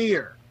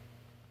engineer.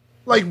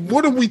 Like,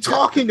 what are we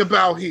talking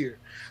about here?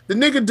 The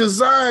nigga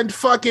designed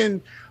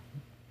fucking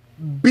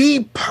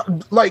drone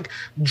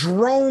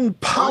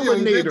pollinators. Oh, yeah,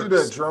 he did do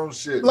that drone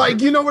shit.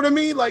 Like, you know what I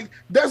mean? Like,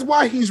 that's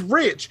why he's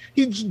rich.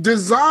 He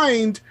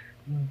designed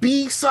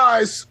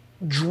bee-size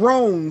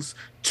drones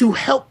to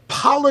help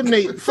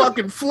pollinate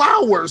fucking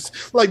flowers.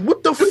 Like,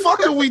 what the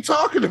fuck are we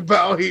talking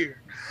about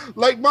here?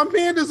 Like, my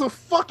man is a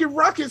fucking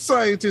rocket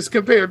scientist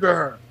compared to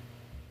her.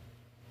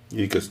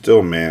 You could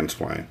still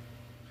mansplain.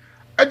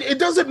 And it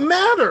doesn't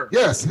matter.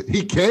 Yes,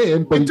 he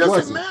can, but it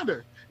doesn't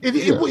matter.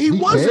 He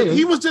wasn't.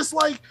 He was just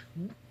like,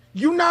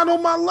 you're not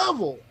on my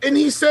level. And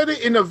he said it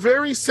in a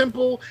very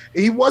simple,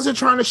 he wasn't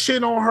trying to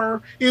shit on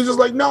her. He was just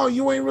like, no,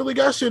 you ain't really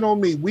got shit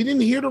on me. We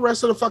didn't hear the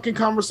rest of the fucking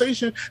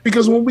conversation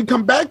because when we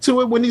come back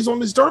to it, when he's on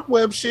this dark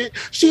web shit,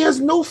 she has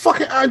no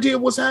fucking idea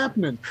what's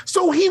happening.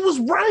 So he was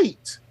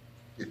right.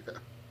 Yeah.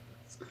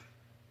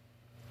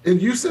 And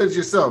you said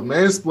yourself,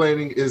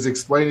 mansplaining is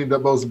explaining the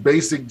most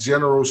basic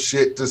general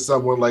shit to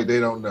someone like they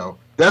don't know.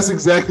 That's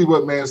exactly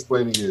what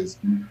mansplaining is.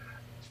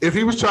 If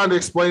he was trying to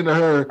explain to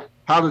her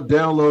how to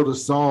download a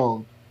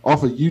song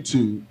off of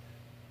YouTube,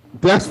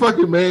 that's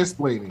fucking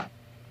mansplaining.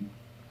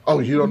 Oh,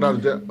 you don't know how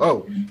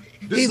to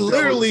he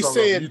literally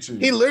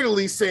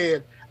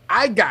said,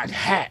 I got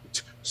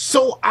hacked,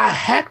 so I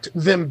hacked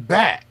them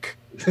back.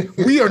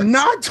 We are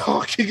not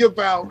talking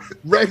about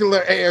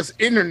regular ass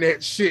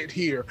internet shit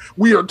here.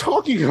 We are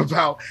talking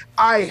about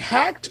I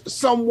hacked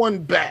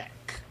someone back.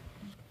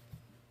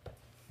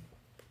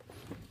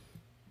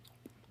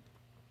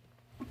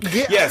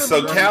 Yeah,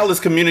 so Cal is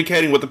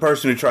communicating with the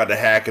person who tried to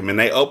hack him, and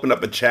they open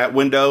up a chat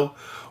window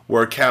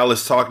where Cal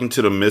is talking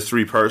to the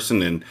mystery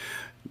person, and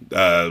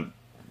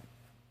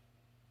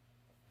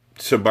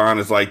Siobhan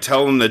is like,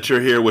 tell him that you're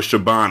here with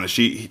Siobhan, and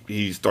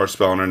he starts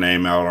spelling her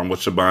name out on with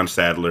Siobhan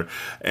Sadler,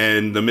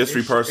 and the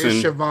mystery person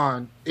is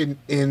Siobhan in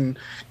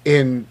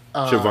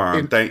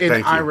Siobhan. Thank you.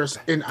 In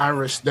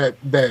Irish that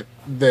the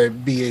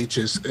BH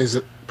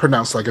is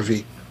pronounced like a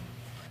V.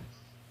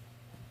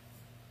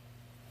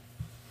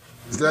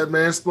 Is that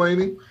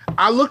mansplaining?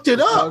 I looked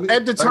it up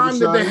at the time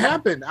that it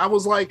happened. I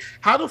was like,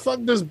 how the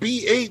fuck does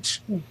BH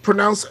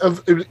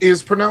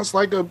is pronounced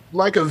like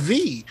a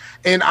V?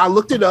 And I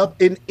looked it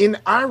up in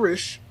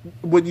Irish,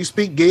 when you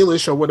speak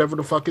Gaelish or whatever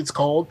the fuck it's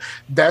called,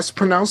 that's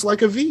pronounced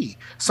like a V.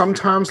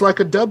 Sometimes like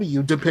a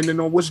W,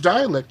 depending on which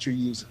dialect you're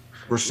using.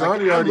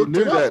 Rashani already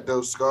knew that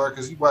though, Scar,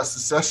 because he watched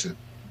Succession.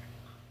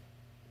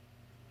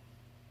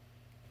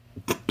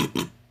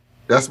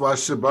 That's why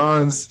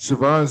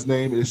Siobhan's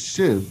name is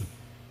Shiv.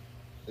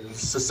 In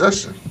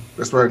Succession.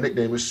 That's why her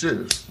nickname is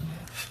Shiv.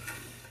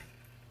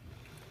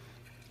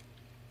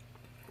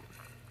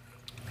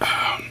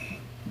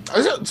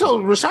 So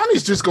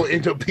Rashani's just gonna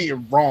end up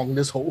being wrong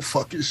this whole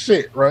fucking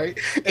shit, right?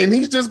 And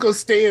he's just gonna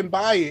stand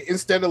by it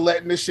instead of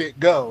letting the shit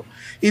go.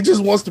 He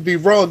just wants to be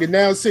wrong, and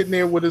now sitting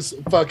there with his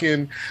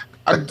fucking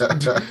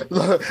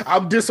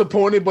I'm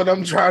disappointed, but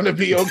I'm trying to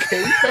be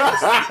okay.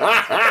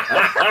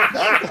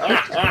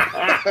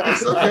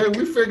 It's okay,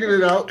 we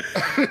figured it out.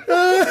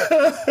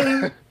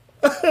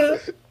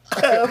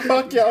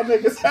 Fuck y'all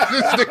niggas.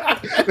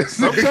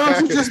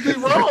 Sometimes you just be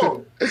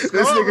wrong. This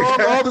nigga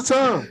wrong all the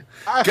time.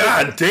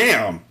 God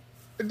damn.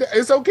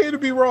 It's okay to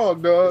be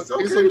wrong, dog. It's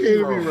okay to be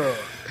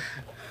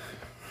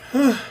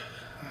wrong.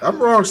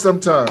 I'm wrong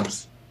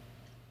sometimes.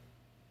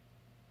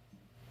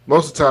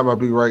 Most of the time I'll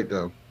be right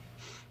though.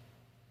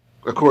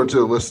 According to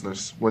the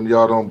listeners. When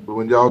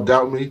y'all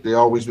doubt me, they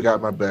always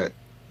got my back.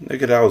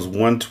 Nigga, that was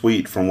one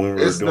tweet from when we were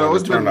doing it's been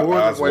Return to more than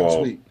one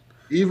Oswald. tweet.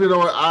 Even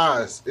on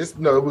Oz, it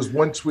was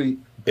one tweet.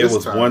 It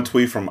was one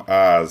tweet from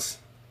Oz.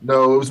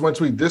 No, it was one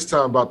tweet this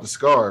time about the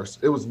scars.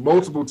 It was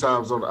multiple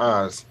times on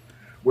Oz.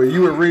 Where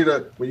you would read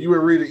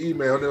an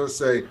email and it would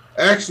say,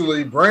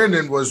 actually,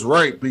 Brandon was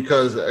right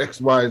because of X,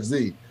 Y, and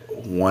Z.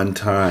 One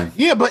time.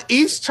 Yeah, but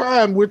each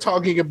time we're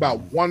talking about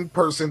one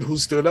person who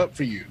stood up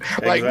for you.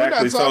 Like,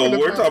 exactly.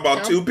 We're talking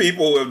about two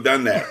people who have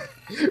done that.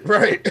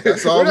 Right.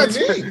 That's all we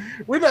need.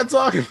 We're not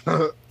talking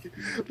about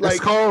it's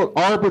called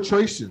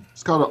arbitration.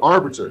 It's called an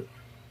arbiter.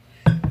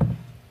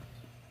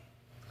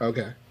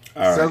 Okay.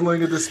 All right.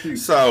 Settling a dispute.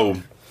 So,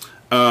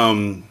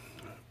 Siobhan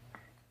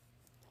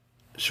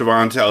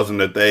tells him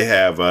that they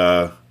have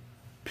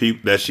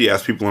that she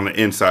has people on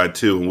the inside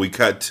too, and we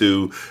cut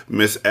to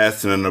Miss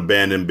S in an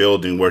abandoned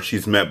building where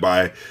she's met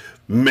by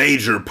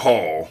Major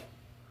Paul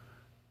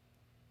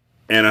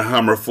and a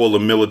Hummer full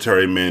of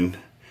military men,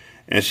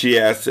 and she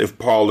asks if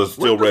Paul is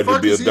still ready to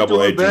be a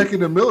double agent. Back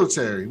in the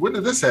military. When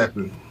did this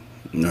happen?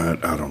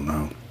 I don't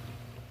know.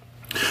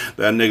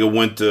 That nigga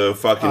went to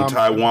fucking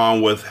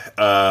Taiwan with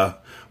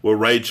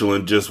Rachel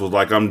and just was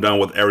like, I'm done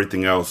with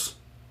everything else.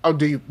 Oh,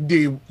 do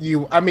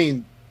you? I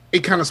mean,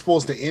 it kind of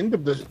spoils the end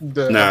of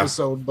the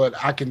episode, but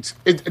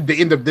the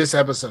end of this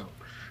episode.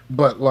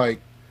 But like,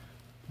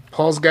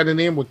 Paul's got an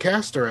in with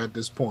Castor at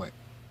this point.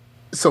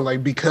 So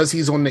like, because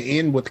he's on the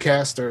end with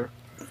Castor,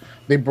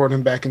 they brought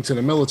him back into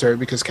the military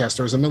because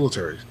Castor is a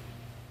military.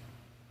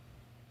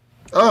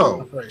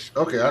 Oh,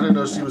 okay. I didn't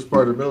know she was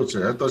part of the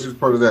military. I thought she was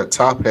part of that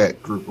Top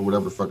Hat group or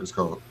whatever the fuck it's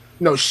called.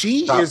 No,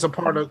 she's a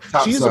part of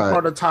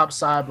Top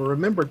Side, but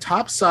remember,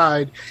 Top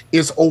Side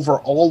is over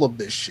all of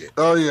this shit.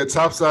 Oh yeah,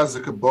 Top Side's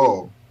a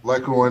cabal,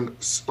 like on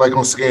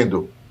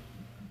Scandal.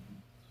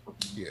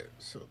 Yeah,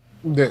 so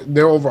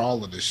they're over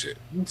all of this shit.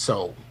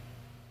 So,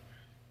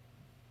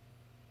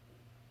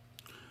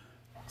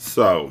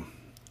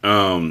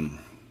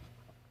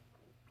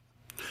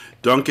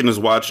 Duncan is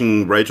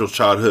watching Rachel's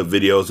childhood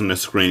videos in the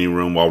screening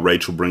room while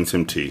Rachel brings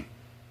him tea.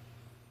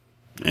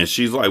 And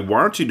she's like, why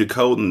aren't you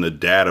decoding the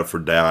data for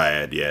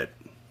Dyad yet?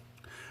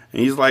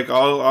 And he's like,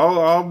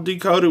 I'll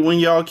decode it when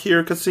y'all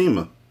cure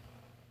Cosima.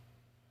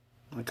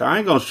 Like, I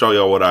ain't gonna show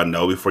y'all what I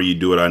know before you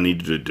do what I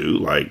need you to do.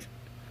 Like,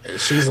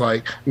 she's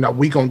like, no,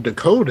 we gonna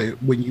decode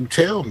it when you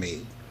tell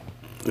me.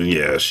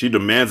 Yeah, she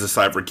demands a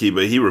cipher key,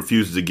 but he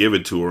refuses to give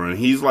it to her. And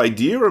he's like,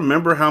 do you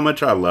remember how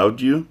much I loved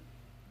you?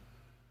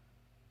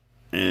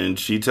 And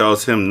she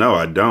tells him, no,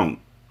 I don't.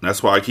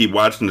 That's why I keep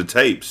watching the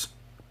tapes.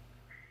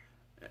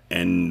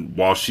 And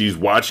while she's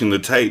watching the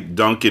tape,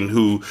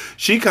 Duncan,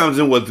 she comes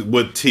in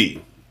with tea.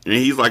 And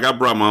he's like, I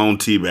brought my own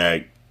tea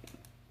bag.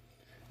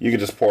 You can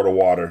just pour the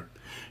water.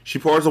 She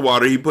pours the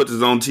water. He puts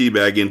his own tea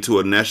bag into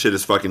it, and that shit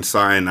is fucking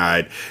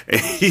cyanide.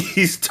 And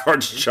he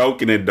starts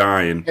choking and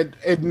dying.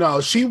 And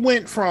no, she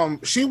went from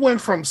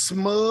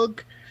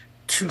smug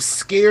to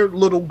scared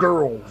little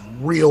girl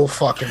real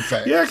fucking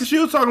fast. Yeah, because she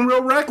was talking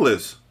real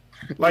reckless.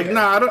 Like, yeah.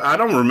 Nah, I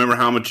don't remember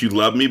how much you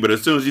love me, but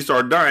as soon as you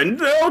start dying,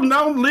 no,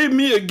 don't leave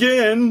me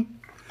again.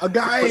 A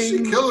guy.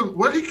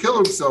 What did he kill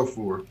himself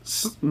for?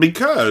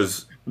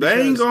 Because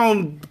they ain't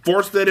gonna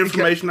force that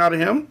information out of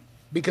him.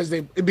 Because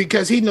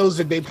he knows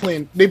that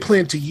they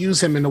plan to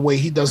use him in a way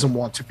he doesn't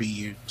want to be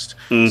used.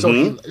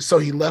 Mm-hmm. So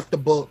he left the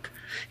book.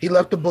 He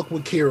left the book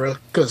with Kira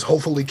because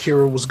hopefully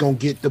Kira was gonna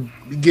get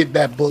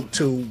that book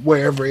to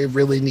wherever it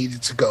really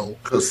needed to go.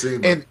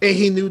 And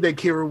he knew that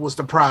Kira was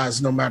the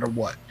prize no matter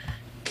what.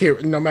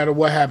 No matter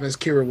what happens,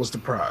 Kira was the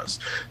prize.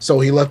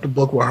 So he left the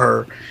book with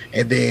her,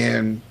 and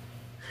then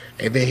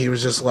he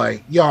was just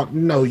like,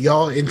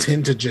 y'all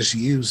intend to just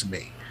use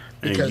me.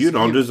 And you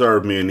don't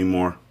deserve me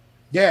anymore.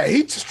 Yeah,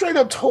 he straight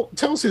up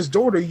tells his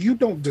daughter, you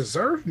don't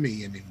deserve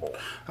me anymore.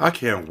 I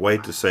can't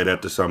wait to say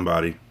that to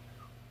somebody.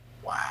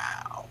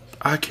 Wow.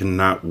 I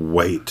cannot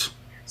wait.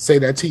 Say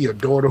that to your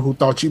daughter who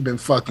thought you've been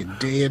fucking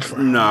dead for.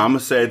 No, I'm gonna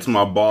say it to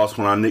my boss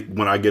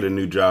when I get a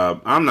new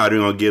job. I'm not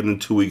even gonna give them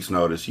 2 weeks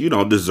notice. You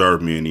don't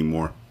deserve me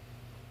anymore.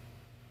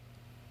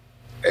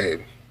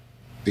 Hey,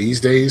 these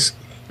days,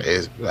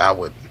 I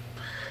wouldn't.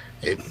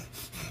 It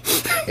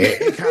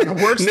kind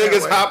of works.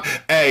 Niggas hop.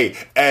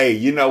 Hey,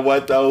 you know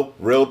what though?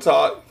 Real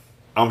talk.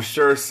 I'm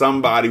sure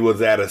somebody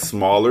was at a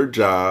smaller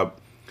job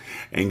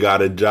and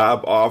got a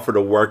job offer to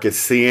work at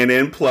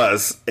CNN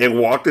Plus and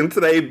walked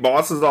into their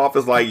boss's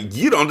office like,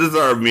 you don't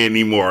deserve me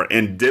anymore,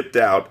 and dipped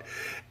out.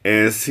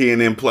 And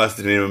CNN Plus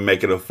didn't even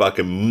make it a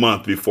fucking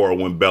month before it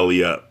went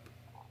belly up.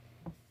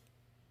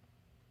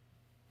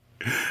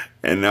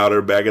 And now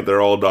they're back at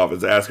their old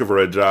office asking for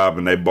a job,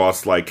 and they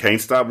boss like, can't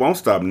stop, won't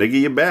stop, nigga,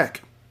 you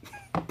back.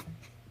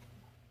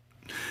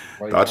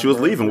 Thought you was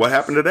leaving. What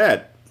happened to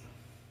that?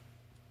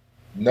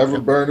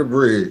 Never burn a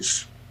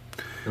bridge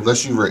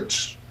unless you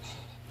rich.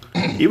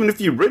 Even if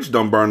you rich,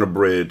 don't burn a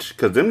bridge,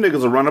 because them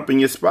niggas will run up in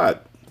your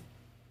spot.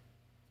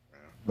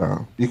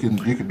 No, you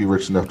can be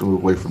rich enough to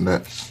move away from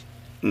that.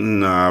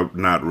 No,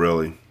 not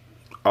really.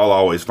 I'll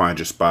always find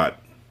your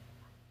spot.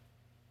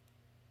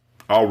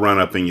 I'll run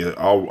up in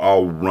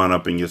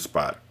your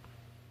spot.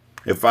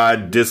 If I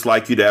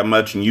dislike you that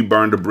much and you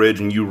burn the bridge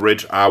and you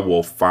rich, I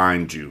will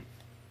find you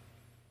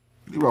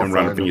You won't and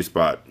run find up in him. your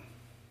spot.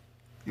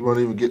 You won't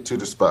even get to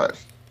the spot.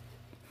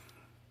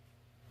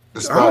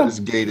 The spot is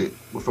gated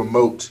with a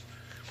moat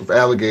with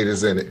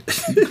alligators in it.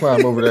 You can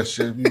climb over that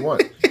shit if you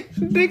want.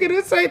 Nigga,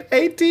 this ain't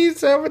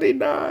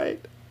 1879.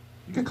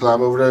 You can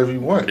climb over there if you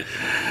want.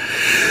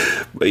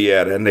 But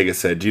yeah, that nigga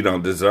said, you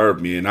don't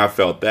deserve me. And I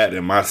felt that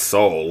in my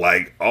soul,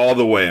 like all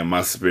the way in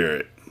my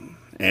spirit.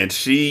 And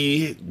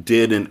she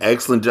did an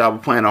excellent job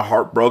of playing a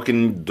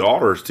heartbroken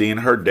daughter, seeing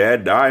her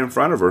dad die in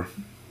front of her.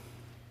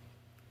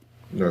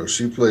 No,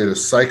 she played a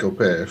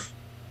psychopath.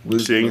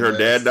 Seeing her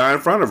dad die in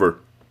front of her.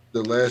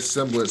 The last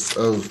semblance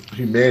of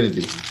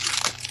humanity.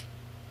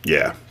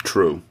 Yeah,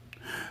 true.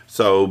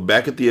 So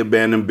back at the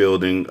abandoned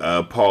building,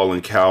 Paul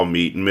and Cal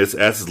meet, and Miss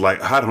S is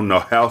like, I don't know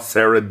how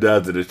Sarah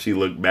does it as she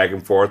looked back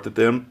and forth at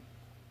them.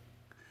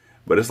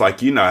 But it's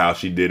like, you know how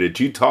she did it.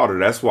 You taught her.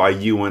 That's why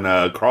you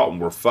and Carlton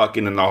were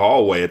fucking in the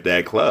hallway at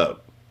that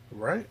club.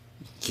 Right.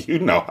 You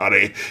know how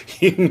they,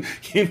 you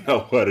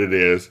know what it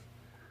is.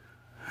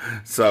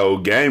 So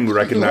game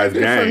recognized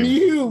Learned it from game.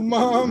 you,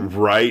 Mom.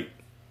 Right.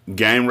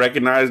 Game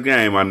recognized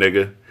game, my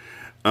nigga.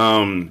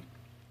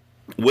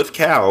 With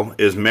Cal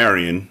is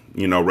Marion,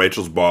 you know,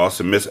 Rachel's boss,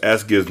 and Miss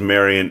S gives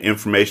Marion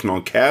information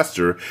on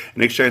Castor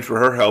in exchange for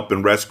her help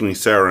in rescuing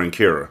Sarah and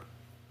Kira.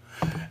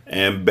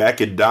 And back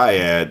at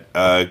Dyad,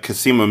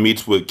 Cosima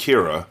meets with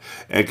Kira,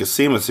 and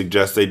Cosima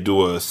suggests they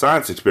do a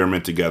science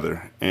experiment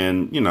together.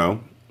 And, you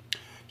know,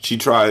 she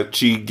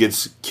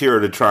gets Kira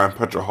to try and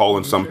punch a hole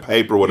in some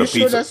paper with a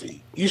piece of...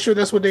 You sure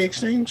that's what they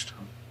exchanged?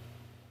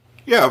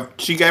 Yeah,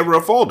 she gave her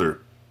a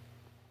folder.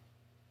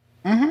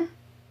 Mm-hmm.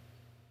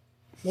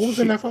 What was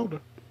in that folder?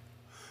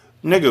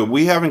 Nigga,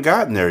 we haven't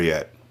gotten there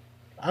yet.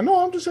 I know,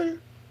 I'm just saying.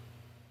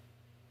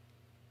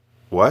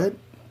 What?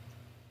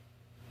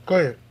 Go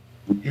ahead.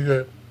 You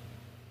good.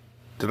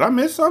 Did I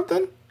miss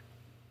something?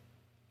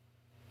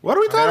 What are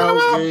we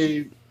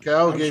talking about?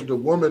 Cal gave the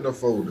woman a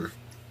folder.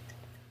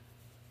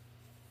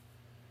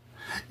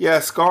 Yeah,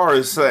 Scar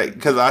is saying,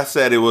 because I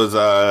said it was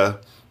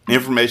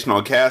information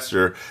on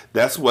Castor.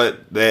 That's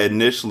what they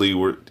initially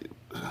were.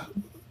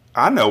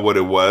 I know what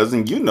it was,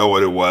 and you know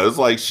what it was.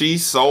 Like, she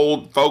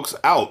sold folks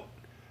out.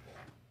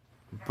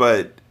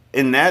 But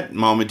in that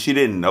moment, she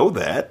didn't know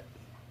that.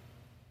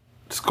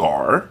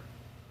 Scar.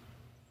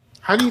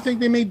 How do you think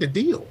they made the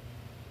deal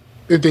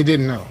if they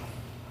didn't know?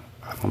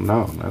 I don't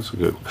know. That's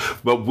good.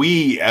 But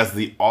we, as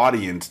the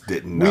audience,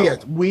 didn't know.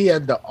 We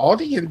as the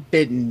audience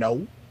didn't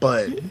know,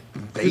 but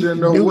they didn't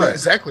know knew what?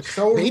 exactly.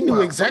 So they knew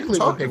what? exactly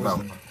What what they you were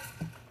talking doing.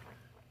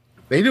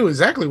 They knew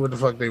exactly what the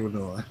fuck they were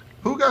doing.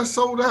 Who got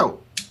sold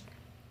out?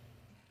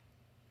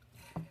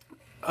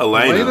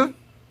 Elena.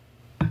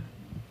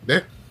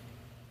 Yeah.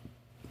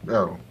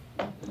 No.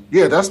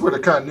 Yeah, that's where the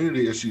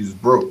continuity issues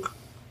broke.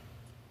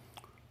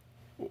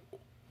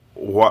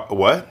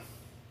 What?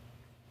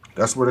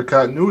 That's where the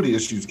continuity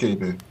issues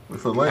came in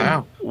with Helena.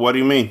 Wow. What do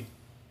you mean?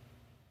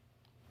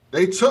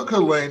 They took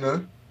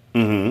Helena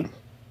Mm-hmm.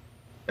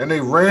 and they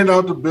ran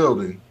out the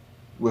building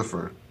with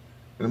her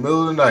in the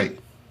middle of the night.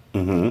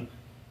 Mm-hmm.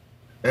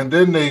 And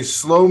then they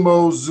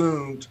slow-mo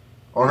zoomed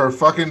on her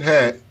fucking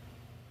hat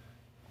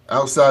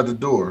outside the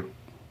door.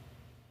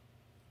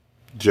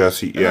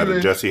 Jesse, yeah, the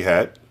then- Jesse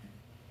hat.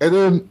 And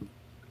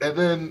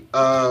then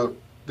the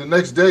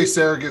next day,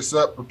 Sarah gets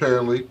up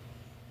apparently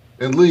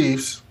and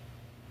leaves,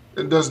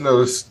 and doesn't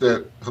notice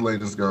that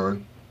Helena's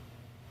gone.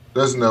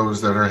 Doesn't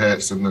notice that her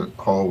hat's in the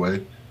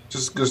hallway.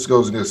 Just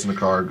goes and gets in the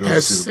car. And goes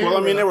Has to the, Sarah- Well,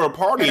 I mean, they were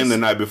partying the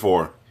night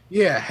before.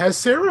 Yeah, has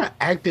Sarah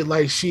acted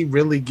like she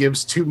really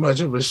gives too much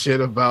of a shit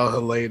about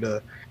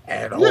Helena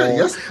at all?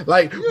 yes.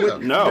 Like, Yeah.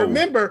 No.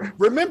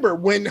 remember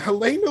when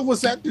Helena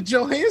was at the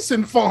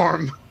Johansson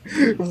farm?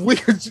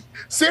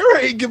 Sarah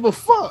ain't give a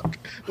fuck.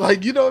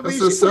 Like, you know what I that's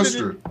mean? her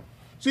sister.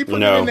 She put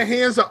No. it in the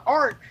hands of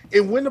Art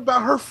and went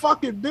about her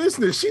fucking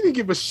business. She didn't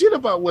give a shit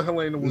about what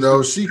Helena was No,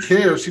 doing. she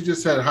cares. She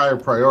just had higher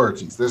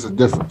priorities. There's a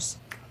difference.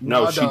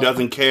 No, No, she dog.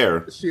 doesn't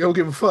care. She don't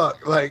give a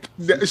fuck. Like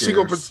she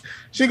gonna cares.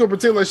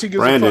 pretend like she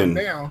gives Brandon.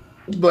 a fuck now,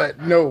 but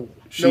no.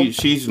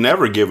 She's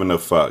never given a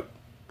fuck.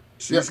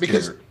 She's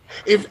because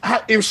cared.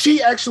 if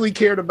she actually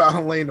cared about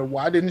Helena,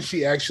 why didn't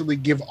she actually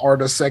give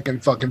Art a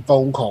second fucking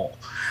phone call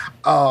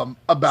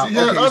about? She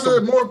had okay, other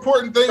so more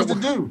important things to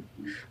do.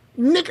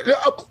 Nick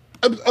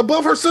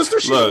above her sister,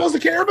 she Look. supposed to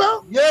care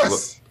about.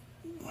 Yes.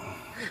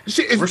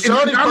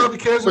 Rashani probably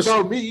cares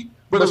about me,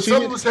 but if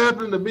something was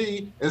happening to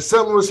me and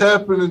something was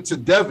happening to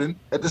Devin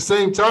at the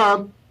same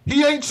time,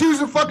 he ain't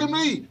choosing fucking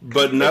me.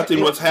 But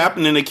nothing was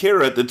happening to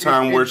Kira at the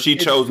time where she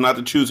chose not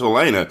to choose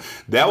Helena.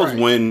 That was Right.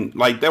 when,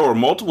 like, there were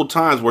multiple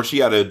times where she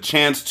had a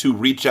chance to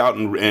reach out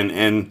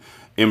and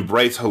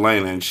embrace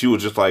Helena, and she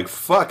was just like,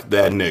 fuck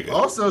that nigga.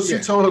 Also, she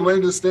Yeah. told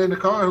Helena to stay in the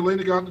car.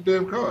 Helena got in the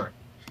damn car.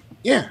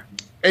 Yeah.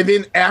 And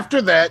then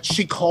after that,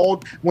 she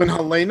called when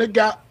Helena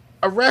got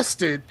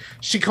arrested.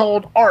 She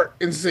called Art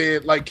and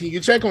said, like, can you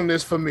check on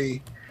this for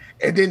me?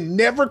 And then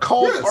never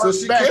called Yeah, so Art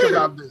she back cared.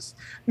 about this.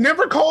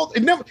 Never called.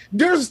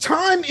 There's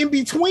time in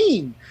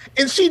between.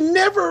 And she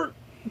never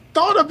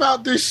thought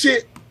about this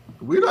shit.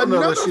 We don't know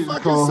that she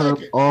didn't call her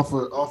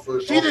off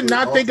of. She did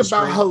not think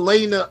about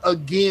Helena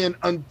again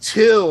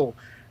until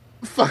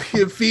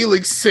fucking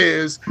Felix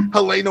says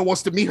Helena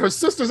wants to meet her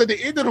sisters at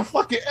the end of the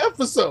fucking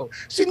episode.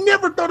 She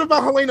never thought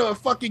about Helena a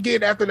fucking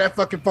again after that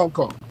fucking phone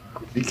call.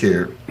 He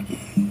cared.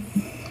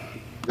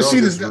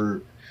 She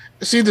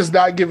does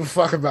not give a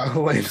fuck about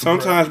Helena.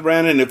 Sometimes,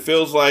 Brandon, it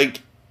feels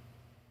like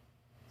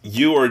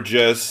you are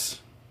just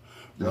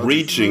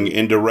reaching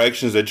in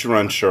directions that you're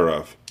unsure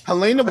of.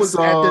 Helena was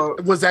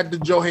at the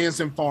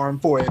Johansson farm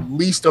for at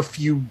least a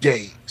few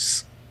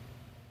days.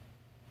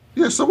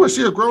 Yeah, so what?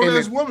 She a grown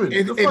ass woman.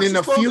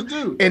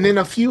 And in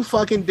a few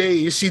fucking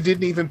days, she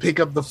didn't even pick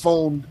up the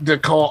phone to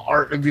call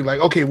Art and be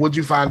like, "Okay, what'd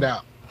you find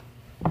out?"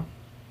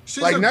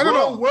 She's like, a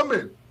grown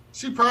woman.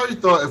 She probably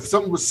thought if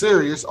something was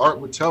serious, Art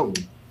would tell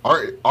me.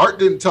 Art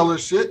didn't tell her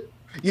shit.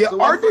 Yeah, so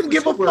Art didn't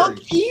give a fuck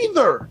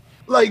either.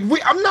 Like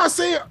I'm not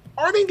saying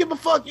Art didn't give a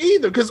fuck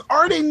either, because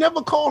Art ain't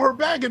never call her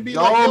back and be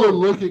y'all are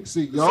looking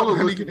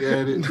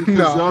at it because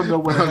y'all know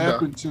what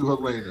happened to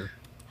Helena.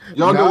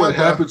 Y'all know what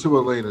happened to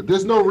Helena.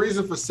 There's no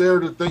reason for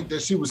Sarah to think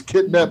that she was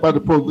kidnapped by the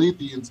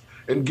Proletheans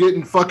and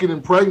getting fucking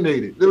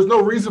impregnated. There was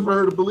no reason for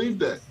her to believe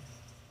that.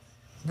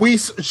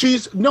 She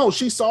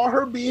saw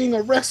her being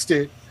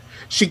arrested.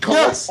 She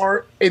called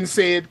Art and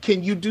said,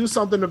 "Can you do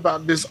something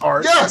about this,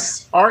 Art?"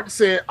 Yes. Art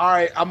said, "All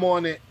right, I'm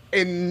on it."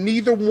 And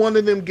neither one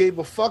of them gave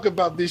a fuck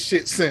about this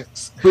shit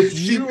since. But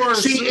she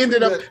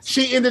ended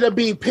up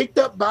being picked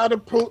up by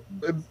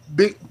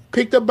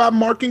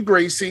Mark and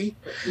Gracie.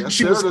 Yes,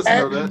 she was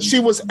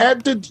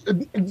at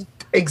the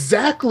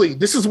exactly.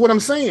 This is what I'm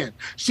saying.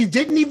 She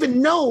didn't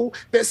even know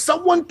that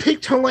someone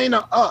picked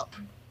Helena up.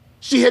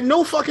 She had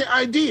no fucking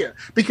idea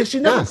because she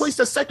never placed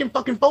a second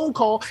fucking phone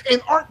call,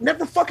 and Art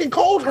never fucking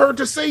called her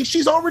to say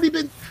she's already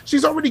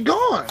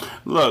gone.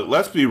 Look,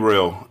 let's be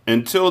real.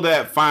 Until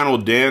that final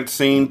dance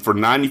scene for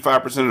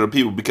 95% of the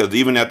people, because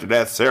even after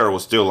that, Sarah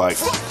was still like,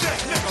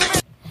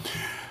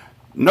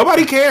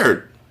 nobody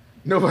cared.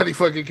 Nobody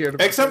fucking cared.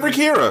 Except for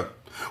Kira.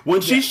 When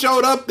she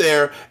showed up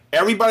there,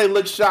 everybody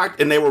looked shocked,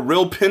 and they were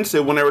real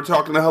pensive when they were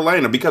talking to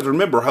Helena. Because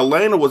remember,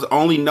 Helena was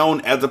only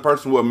known as a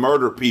person who had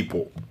murdered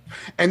people.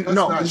 And and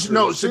got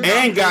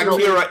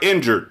Kira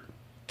injured.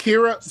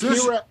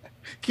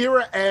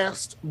 Kira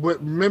asked.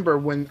 Remember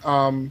when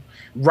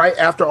right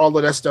after all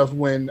of that stuff,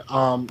 when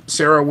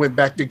Sarah went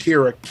back to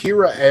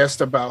Kira asked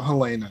about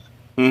Helena.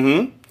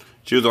 Mm-hmm.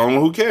 She was the only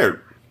one who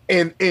cared.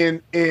 And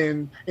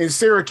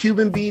Sarah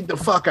Cuban beat the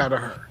fuck out of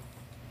her.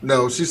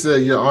 No, she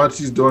said, "Your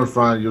auntie's doing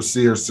fine. You'll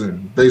see her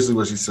soon." Basically,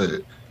 what she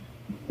said.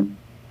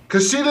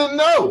 Because she didn't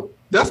know.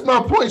 That's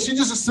my point. She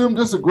just assumed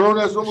this a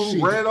grown-ass woman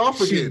who ran off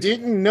again. She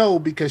didn't know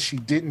because she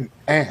didn't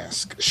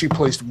ask. She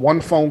placed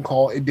one phone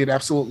call and did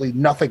absolutely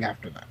nothing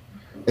after that.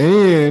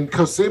 And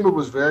Cosima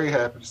was very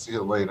happy to see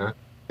Helena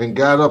and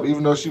got up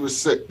even though she was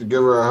sick to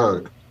give her a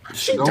hug.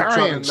 She's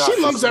dying.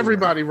 She loves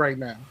everybody right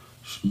now.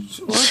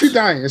 She's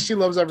dying. She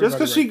loves everybody. Just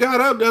because she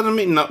got up doesn't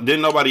mean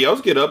didn't nobody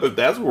else get up, if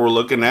that's what we're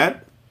looking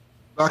at.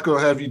 Not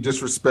gonna have you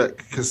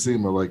disrespect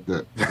Cosima like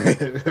that.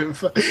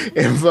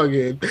 And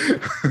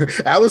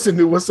fucking Allison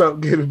knew what's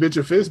up, gave a bitch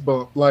a fist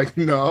bump. Like,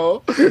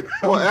 no.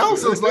 Well,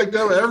 Allison's like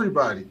that with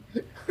everybody.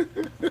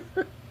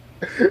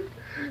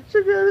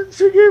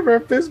 She gave her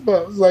a fist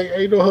bump. It's like,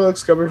 ain't no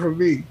hugs coming from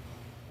me.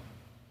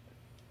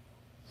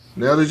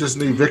 Now they just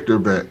need Victor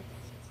back.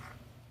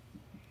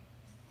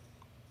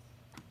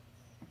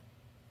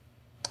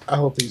 I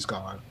hope he's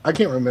gone. I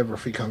can't remember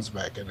if he comes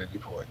back at any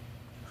point.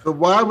 But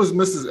why was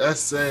Mrs. S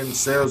saying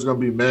Sarah's gonna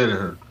be mad at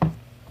her?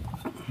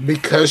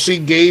 Because she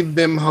gave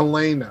them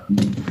Helena.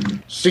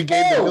 She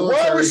gave the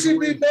military. Why would she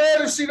be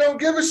mad if she don't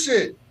give a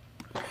shit?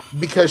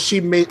 Because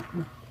she made.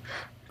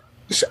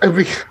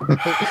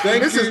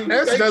 Mrs.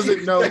 S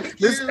doesn't know.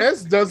 Miss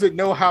S doesn't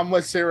know how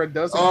much Sarah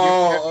doesn't.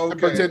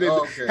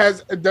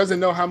 Doesn't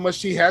know how much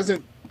she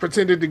hasn't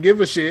pretended to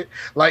give a shit.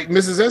 Like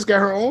Mrs. S got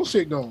her own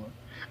shit going,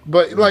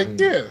 but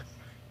yeah.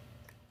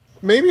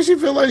 Maybe she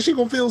feel like she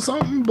gonna feel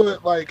something,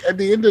 but like at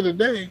the end of the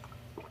day,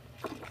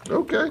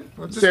 okay.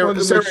 I just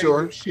wanted to make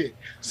sure.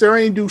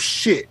 Sarah ain't do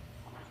shit.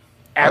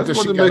 I just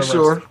wanted to make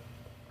sure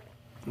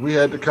we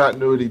had the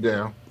continuity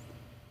down.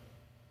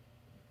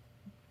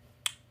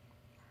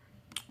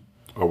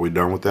 Are we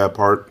done with that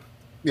part?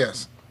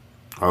 Yes.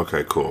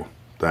 Okay, cool.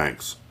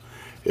 Thanks.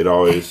 It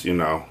always,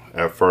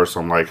 at first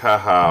I'm like,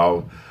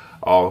 haha,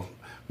 I'll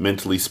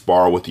mentally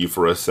spar with you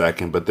for a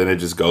second, but then it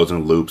just goes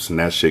in loops and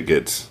that shit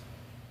gets.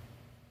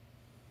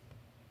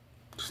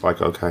 Like,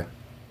 okay,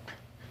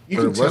 you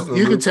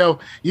can tell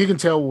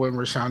when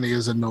Rashani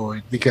is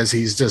annoyed because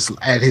he's just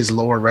at his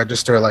lower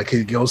register, like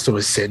he goes to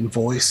his sitting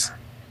voice.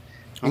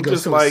 I'm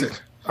just like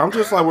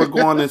we're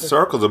going in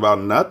circles about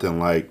nothing.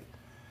 Like,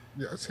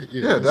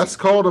 yeah, that's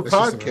called a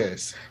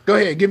podcast. Go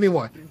ahead, give me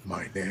one.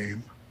 My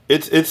name.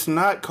 It's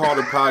not called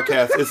a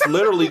podcast. It's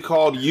literally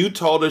called. You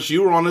told us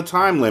you were on a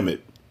time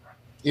limit.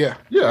 Yeah.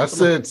 I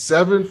said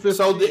 7:50.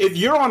 So if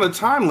you're on a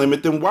time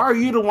limit, then why are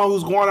you the one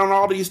who's going on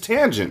all these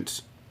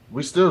tangents?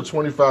 We're still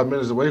 25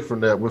 minutes away from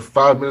that with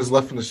 5 minutes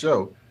left in the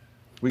show.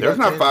 There's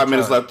not 5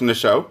 minutes left in the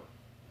show.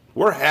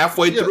 We're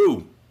halfway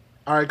through.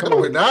 All right, come No,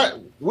 on. we're not.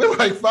 We're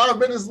like 5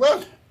 minutes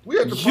left. We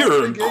had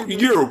to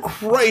You're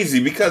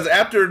crazy because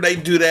after they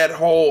do that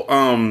whole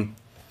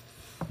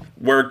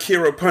where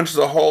Kira punches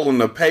a hole in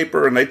the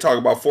paper and they talk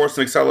about force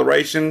and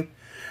acceleration,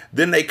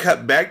 then they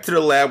cut back to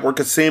the lab where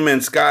Cosima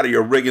and Scotty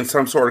are rigging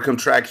some sort of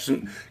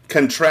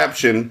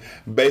contraption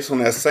based on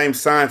that same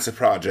science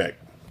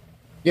project.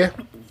 Yeah.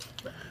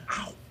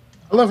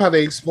 I love how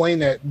they explain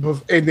that,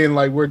 and then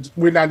like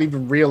we're not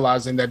even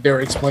realizing that they're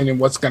explaining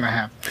what's gonna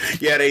happen.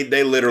 Yeah,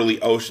 they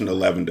literally Ocean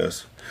 11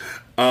 us.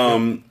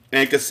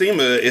 And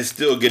Cosima is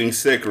still getting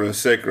sicker and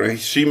sicker.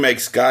 She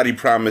makes Scotty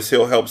promise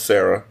he'll help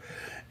Sarah.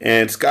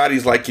 And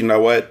Scotty's like, you know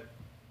what?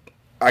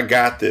 I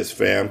got this,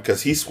 fam.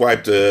 Because he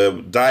swiped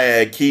a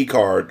Diag key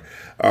card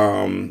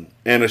and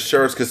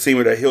assures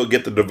Cosima that he'll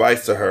get the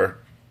device to her.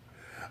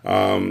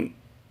 And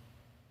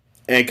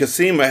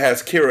Cosima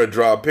has Kira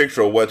draw a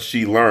picture of what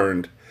she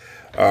learned.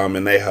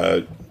 And they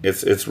hug.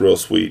 It's real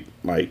sweet.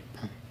 Like,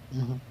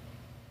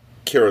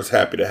 Kira's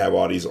happy to have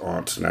all these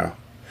aunts now.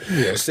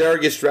 Yes. Sarah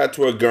gets strapped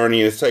to a gurney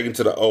and is taken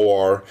to the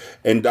OR,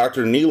 and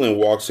Dr. Nealon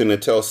walks in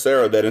and tells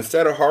Sarah that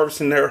instead of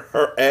harvesting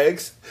her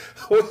eggs,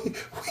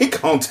 we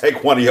gonna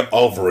take one of your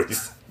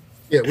ovaries.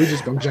 Yeah, we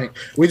just gonna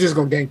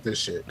gank this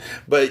shit.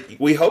 But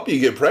we hope you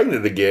get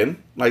pregnant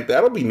again. Like,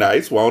 that'll be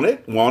nice, won't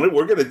it? Won't it?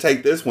 We're gonna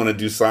take this one and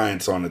do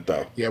science on it,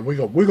 though. Yeah, we're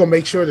gonna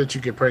make sure that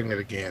you get pregnant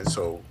again,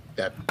 so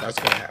that's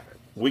gonna happen.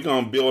 We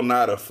gonna Bill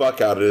Nye the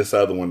fuck out of this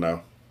other one,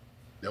 though.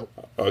 Nope.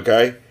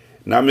 Okay?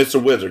 Not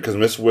Mr. Wizard, because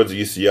Mr. Wizard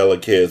used to yell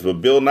at kids, but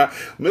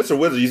Mr.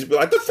 Wizard used to be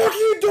like, "The fuck are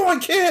you doing,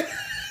 kid?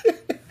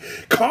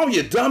 Calm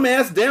your dumb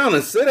ass down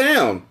and sit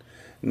down."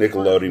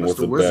 Nickelodeon was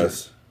the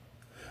best.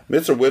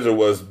 Mr. Wizard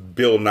was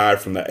Bill Nye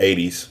from the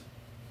 80s.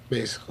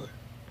 Basically.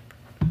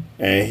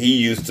 And he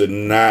used to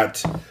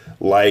not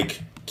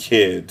like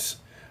kids.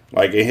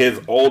 Like, in his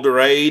older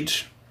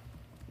age,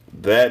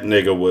 that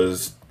nigga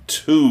was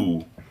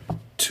too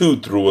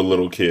through with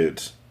little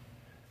kids.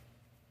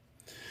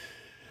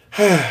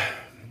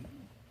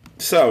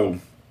 So,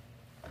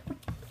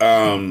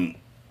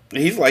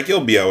 he's like,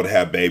 you'll be able to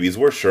have babies.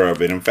 We're sure of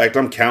it. In fact,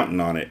 I'm counting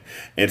on it.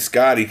 And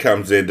Scotty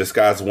comes in,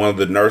 disguised as one of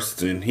the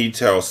nurses, and he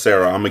tells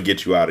Sarah, I'm going to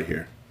get you out of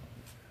here.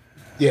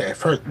 Yeah,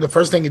 the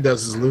first thing he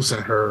does is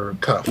loosen her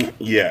cuff.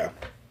 Yeah.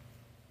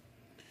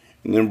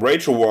 And then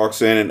Rachel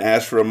walks in and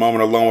asks for a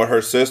moment alone with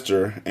her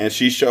sister, and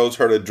she shows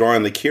her the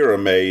drawing the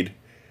Kira made,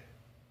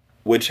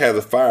 which has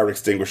a fire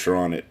extinguisher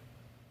on it.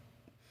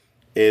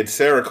 And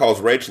Sarah calls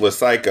Rachel a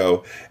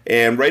psycho.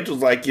 And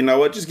Rachel's like, you know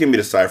what? Just give me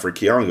the cipher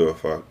key. I don't give a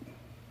fuck.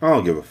 I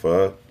don't give a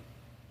fuck.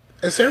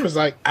 And Sarah's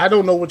like, I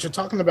don't know what you're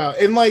talking about.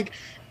 And like,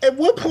 at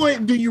what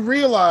point do you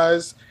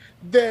realize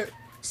that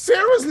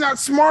Sarah's not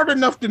smart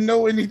enough to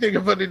know anything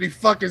about any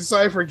fucking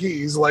cipher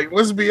keys? Like,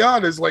 let's be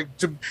honest. Like,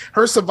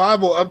 her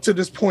survival up to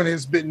this point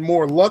has been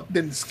more luck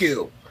than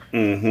skill.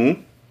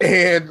 Mm-hmm.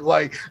 And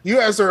like, you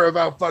ask her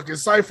about fucking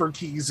cipher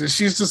keys, and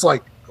she's just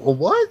like, well,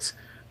 what?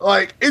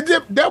 Like,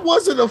 that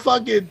wasn't a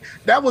fucking.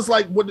 That was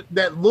like what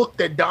that look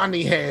that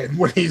Donnie had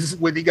when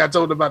he got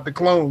told about the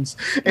clones,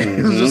 and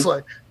he was just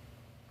like,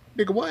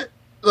 "Nigga, what?"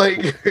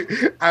 Like,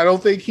 I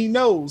don't think he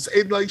knows.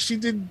 And like,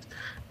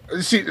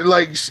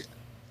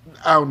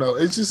 I don't know.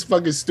 It's just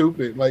fucking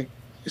stupid. Like,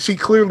 she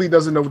clearly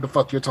doesn't know what the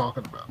fuck you're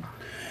talking about.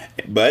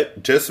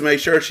 But just to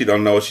make sure she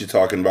don't know what she's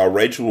talking about,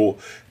 Rachel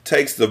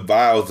takes the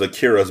vials of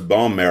Kira's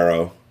bone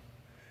marrow,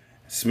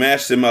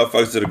 smashes them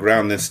motherfuckers to the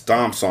ground, then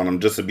stomps on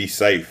them just to be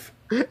safe.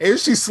 And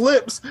she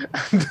slips.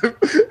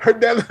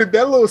 that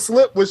little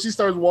slip when she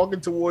starts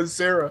walking towards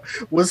Sarah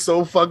was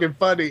so fucking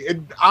funny.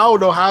 And I don't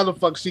know how the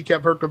fuck she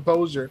kept her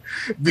composure,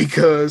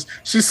 because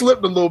she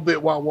slipped a little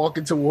bit while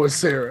walking towards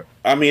Sarah.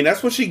 I mean,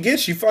 that's what she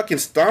gets. She fucking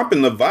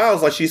stomping the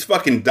vials like she's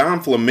fucking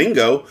Don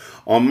Flamingo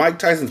on Mike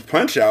Tyson's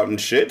Punch-Out and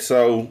shit.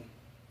 So,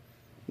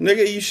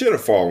 nigga, you should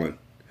have fallen.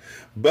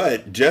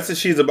 But just as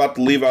she's about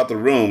to leave out the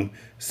room,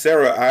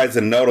 Sarah eyes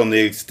a note on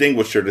the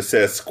extinguisher that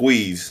says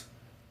squeeze.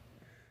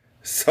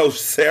 So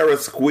Sarah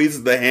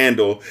squeezes the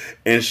handle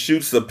and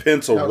shoots the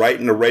pencil right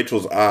into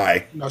Rachel's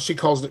eye. No, she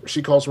calls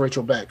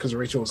Rachel back because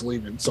Rachel was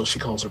leaving, so she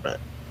calls her back.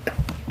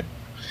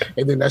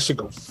 And then that shit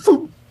goes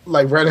phoop,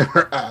 like right in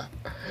her eye.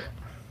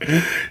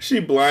 She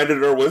blinded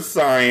her with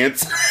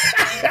science.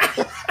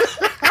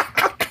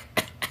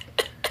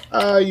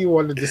 You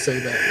wanted to say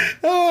that.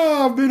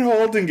 Oh, I've been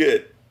holding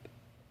it.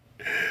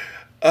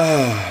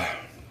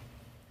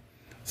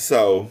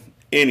 So,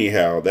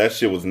 anyhow, that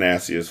shit was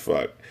nasty as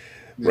fuck.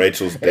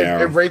 Rachel's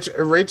down. And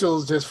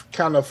Rachel's just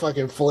kind of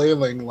fucking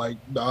flailing like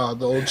the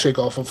old chick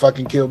off of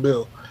fucking Kill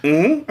Bill.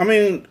 Mm-hmm. I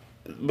mean,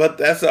 but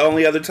that's the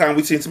only other time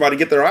we've seen somebody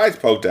get their eyes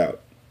poked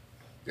out.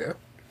 Yeah.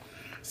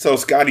 So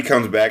Scotty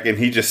comes back and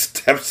he just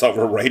steps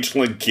over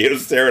Rachel and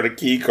gives Sarah the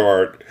key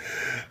card.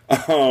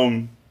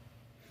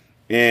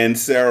 And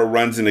Sarah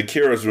runs into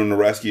Kira's room to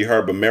rescue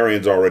her, but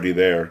Marion's already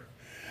there.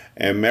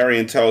 And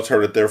Marion tells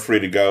her that they're free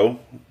to go.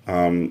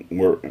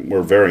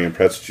 We're very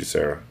impressed with you,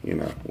 Sarah. You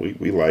know,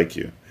 we like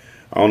you.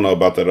 I don't know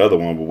about that other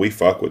one, but we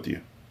fuck with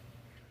you.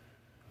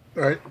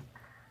 Right.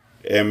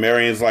 And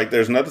Marion's like,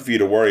 there's nothing for you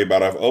to worry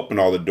about. I've opened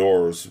all the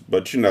doors.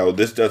 But,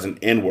 this doesn't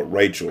end with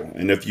Rachel.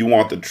 And if you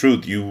want the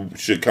truth, you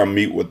should come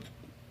meet with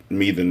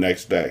me the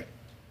next day.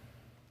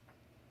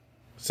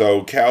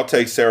 So Cal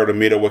takes Sarah to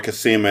meet up with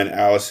Cosima and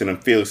Allison in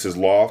Felix's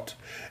loft.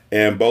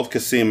 And both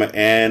Cosima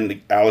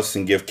and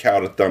Allison give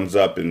Cal the thumbs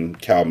up, and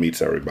Cal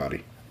meets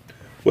everybody,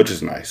 which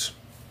is nice.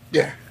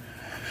 Yeah.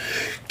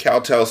 Cal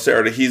tells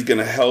Sarah that he's going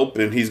to help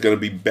and he's going to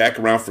be back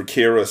around for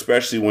Kira,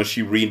 especially when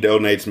she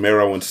redonates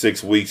Marrow in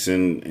 6 weeks.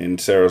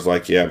 And Sarah's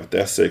like, yeah, but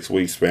that's 6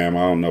 weeks, fam.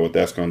 I don't know what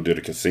that's going to do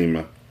to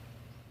Cosima.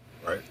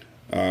 Right.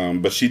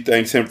 But she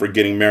thanks him for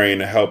getting Marion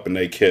to help, and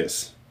they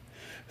kiss.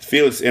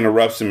 Felix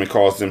interrupts him and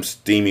calls them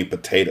steamy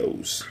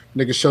potatoes.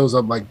 Nigga shows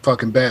up like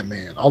fucking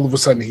Batman. All of a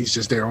sudden, he's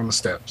just there on the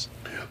steps.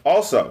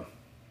 Also,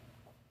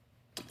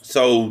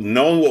 so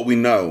knowing what we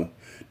know,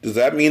 does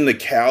that mean that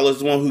Cal is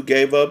the one who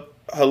gave up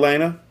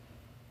Helena?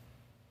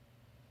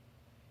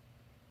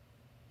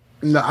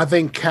 No, I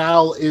think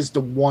Cal is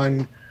the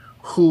one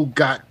who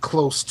got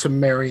close to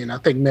Marion. I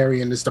think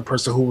Marion is the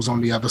person who was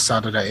on the other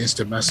side of that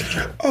instant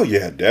messenger. Oh,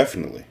 yeah,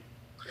 definitely.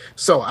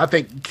 So I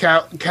think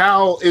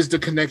Cal is the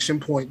connection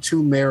point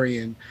to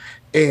Marion,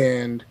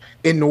 and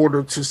in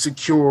order to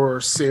secure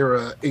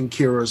Sarah and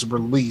Kira's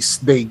release,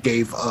 they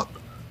gave up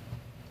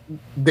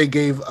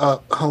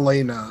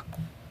Helena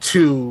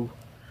to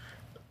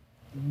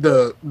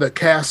the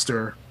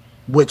caster,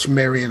 which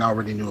Marion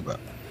already knew about.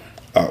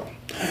 Oh,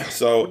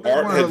 so What they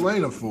want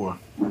Helena for?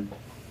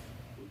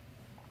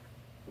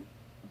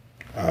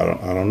 I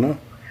don't know.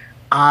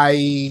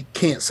 I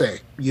can't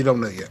say. You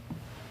don't know yet.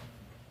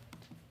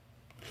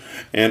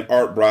 And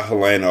Art brought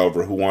Helena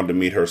over, who wanted to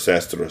meet her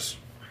sestress.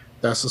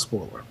 That's a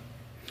spoiler.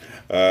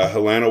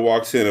 Helena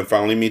walks in and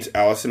finally meets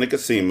Allison and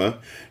Cosima.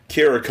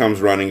 Kira comes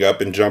running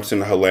up and jumps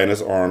into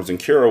Helena's arms, and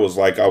Kira was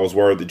like, I was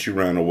worried that you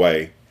ran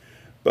away.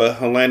 But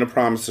Helena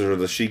promises her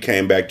that she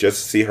came back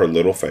just to see her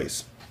little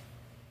face.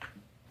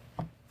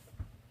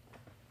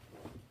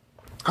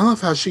 I love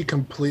how she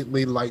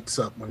completely lights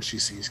up when she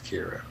sees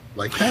Kira.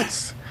 Like,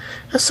 that's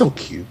so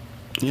cute.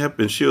 Yep,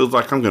 and she was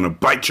like, I'm going to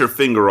bite your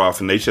finger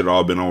off, and they should have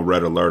all been on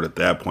red alert at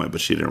that point,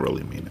 but she didn't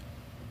really mean it.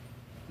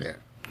 Yeah.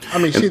 I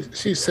mean,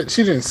 she said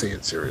she didn't say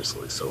it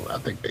seriously, so I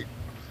think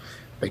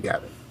they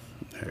got it.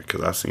 Yeah,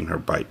 because I've seen her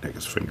bite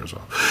niggas' fingers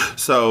off.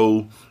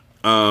 So,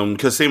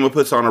 Cosima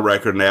puts on a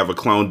record, and they have a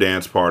clone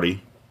dance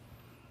party.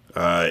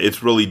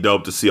 It's really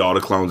dope to see all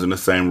the clones in the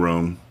same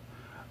room.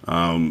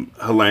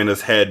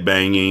 Helena's head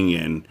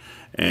banging,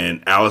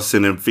 and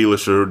Allison and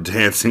Felix are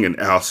dancing, and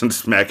Allison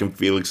smacking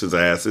Felix's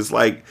ass. It's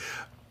like,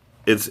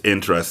 it's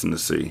interesting to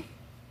see.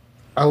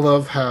 I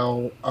love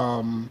how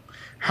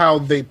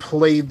they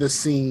play the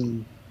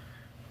scene,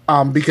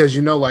 because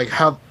like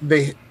how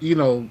they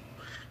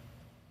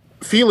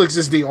Felix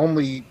is the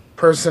only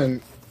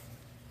person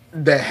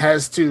that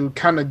has to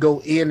kind of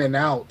go in and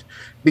out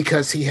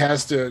because he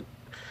has to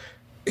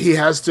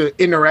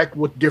interact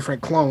with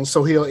different clones.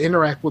 So he'll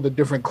interact with a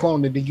different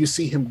clone, and then you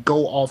see him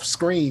go off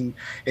screen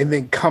and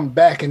then come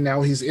back, and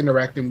now he's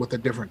interacting with a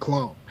different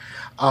clone.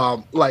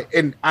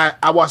 And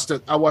I watched a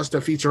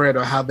featurette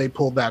on how they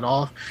pulled that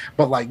off,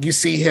 but like you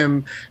see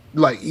him,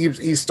 like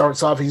he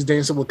starts off, he's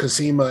dancing with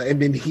Cosima,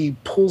 and then he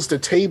pulls the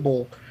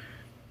table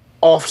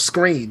off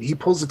screen. He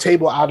pulls the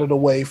table out of the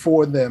way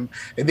for them,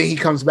 and then he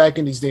comes back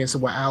and he's dancing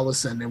with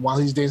Allison. And while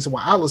he's dancing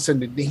with Allison,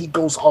 then he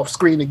goes off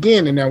screen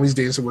again, and now he's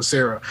dancing with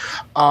Sarah.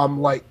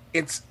 Like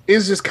it's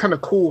just kind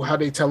of cool how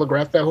they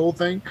telegraphed that whole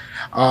thing.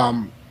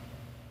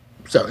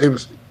 So it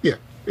was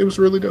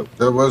really dope.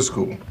 That was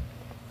cool.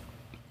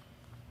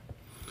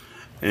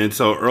 And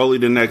so early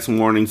the next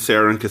morning,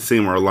 Sarah and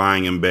Cosima are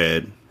lying in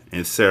bed,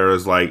 and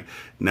Sarah's like,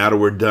 "Now that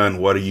we're done,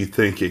 what are you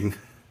thinking?"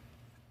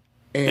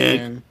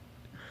 And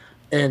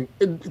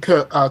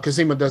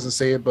Cosima doesn't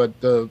say it, but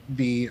her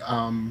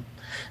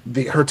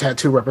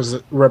tattoo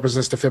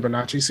represents the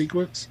Fibonacci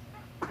sequence.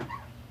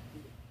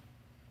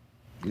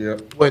 Yeah.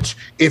 Which,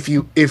 if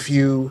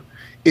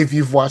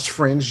you've watched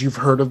Fringe, you've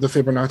heard of the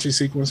Fibonacci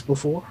sequence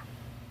before.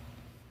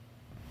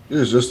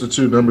 Yeah, it's just the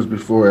two numbers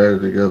before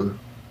added together.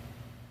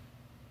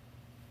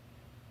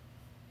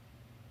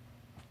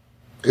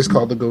 It's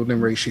called the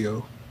Golden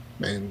Ratio,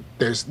 and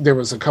there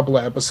was a couple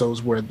of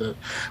episodes where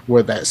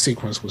that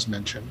sequence was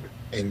mentioned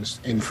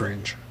in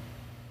Fringe.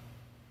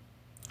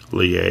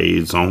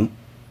 Liaison.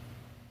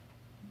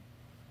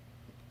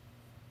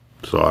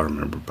 So I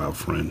remember about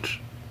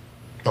Fringe.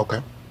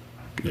 Okay.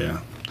 Yeah,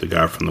 the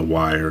guy from The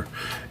Wire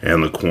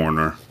and The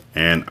Corner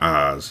and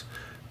Oz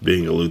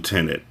being a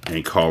lieutenant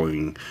and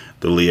calling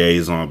the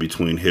liaison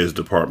between his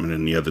department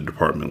and the other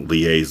department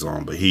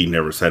liaison, but he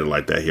never said it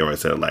like that. He always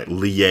said it like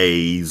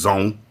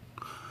liaison.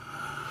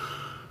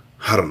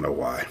 I don't know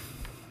why.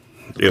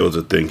 It was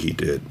a thing he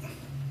did.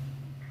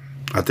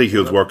 I think he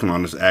was working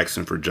on his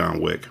accent for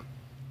John Wick.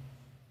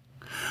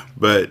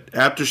 But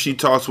after she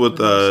talks with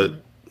I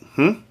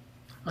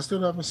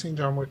still haven't seen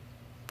John Wick.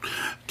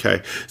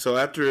 Okay, so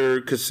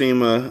after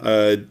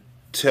Cosima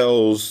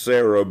tells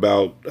Sarah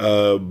about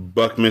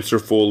Buckminster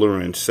Fuller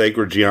and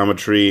sacred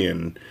geometry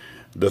and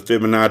the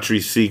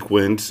Fibonacci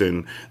sequence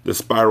and the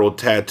spiral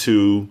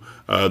tattoo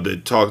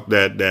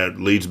that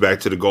leads back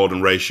to the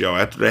golden ratio.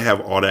 After they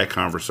have all that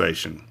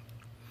conversation,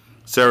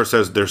 Sarah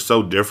says they're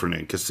so different,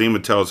 and Cosima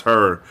tells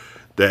her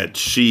that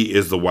she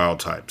is the wild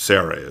type.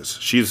 Sarah is.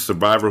 She's a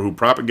survivor who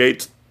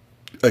propagates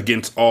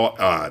against all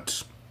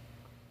odds.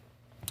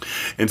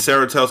 And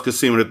Sarah tells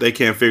Cosima that they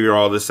can't figure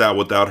all this out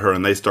without her,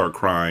 and they start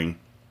crying.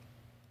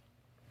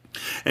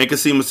 And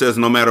Cosima says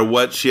no matter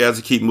what, she has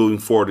to keep moving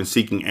forward and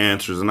seeking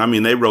answers. And I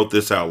mean, they wrote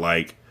this out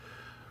like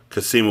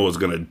Cosima was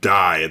going to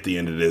die at the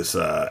end of this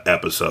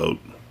episode.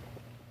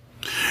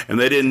 And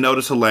they didn't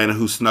notice Helena,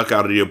 who snuck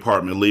out of the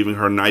apartment, leaving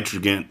her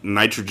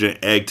nitrogen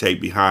egg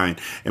tape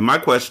behind. And my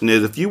question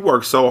is, if you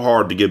work so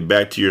hard to get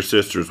back to your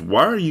sisters,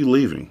 why are you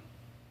leaving?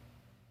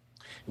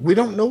 We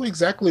don't know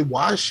exactly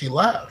why she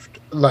left.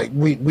 Like,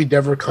 we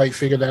never quite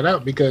figured that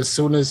out, because as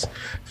soon as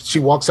she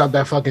walks out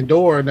that fucking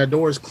door and that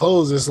door is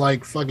closed, it's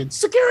like fucking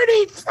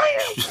security.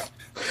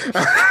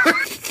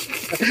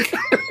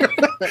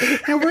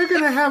 And we're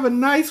going to have a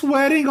nice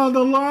wedding on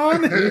the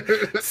lawn.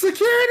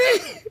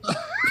 Security.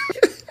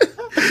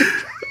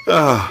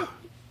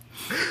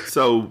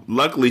 So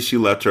luckily she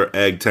left her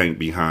egg tank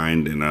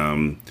behind,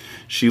 and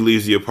she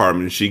leaves the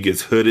apartment and she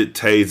gets hooded,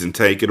 tased, and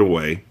taken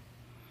away.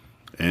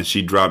 And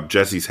she dropped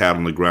Jesse's hat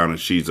on the ground and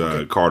she's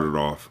carted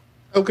off.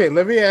 Okay,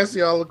 let me ask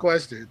y'all a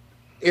question.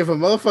 If a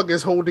motherfucker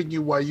is holding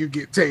you while you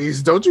get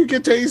tased, don't you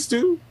get tased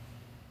too?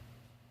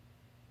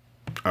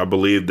 I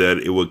believe that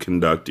it would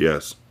conduct,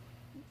 yes.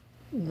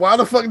 Why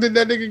the fuck did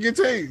that nigga get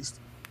tased?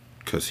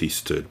 Because he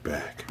stood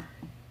back.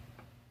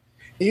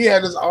 He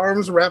had his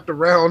arms wrapped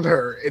around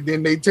her, and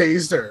then they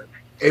tased her,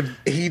 and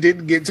he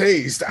didn't get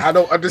tased. I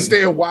don't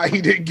understand why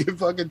he didn't get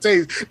fucking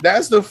tased.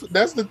 That's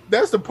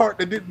the part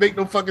that didn't make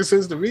no fucking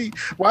sense to me.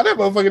 Why that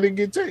motherfucker didn't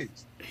get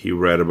tased? He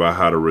read about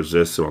how to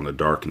resist on the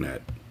dark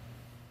net.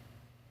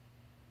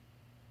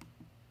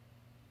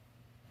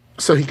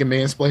 So he can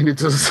mansplain it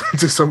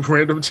to some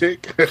random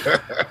chick.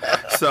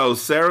 So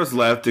Sarah's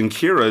left, and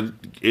Kira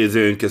is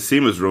in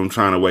Cosima's room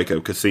trying to wake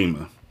up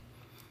Cosima.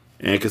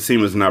 And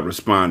Cosima's not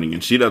responding,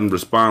 and she doesn't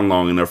respond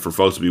long enough for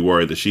folks to be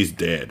worried that she's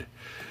dead.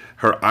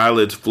 Her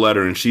eyelids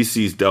flutter, and she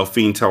sees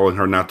Delphine telling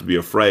her not to be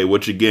afraid,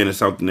 which again is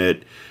something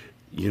that,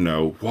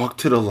 walk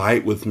to the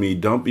light with me,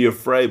 don't be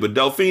afraid. But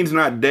Delphine's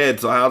not dead,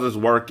 so how's this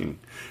working?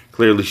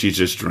 Clearly she's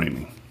just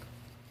dreaming.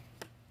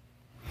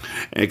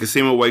 And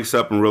Cosima wakes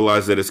up and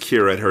realizes that it's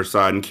Kira at her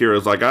side, and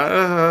Kira's like,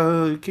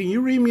 can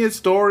you read me a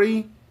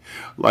story?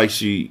 Like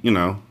she,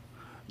 No,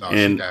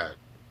 and,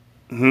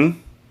 she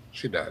died.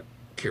 She died.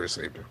 Kira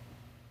saved her.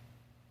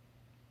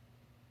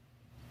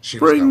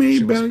 Bring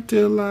me back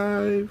to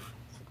life.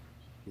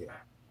 Yeah.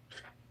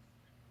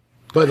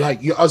 But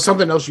like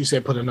something else you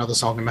said put another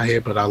song in my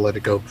head, but I'll let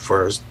it go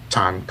for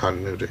time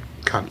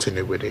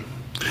continuity.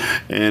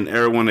 And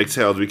everyone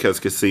exhales because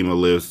Cosima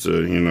lives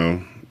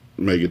to,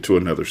 make it to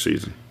another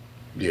season.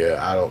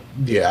 Yeah,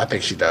 I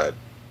think she died.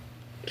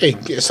 Hey,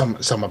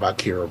 something about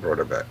Kira brought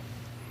her back.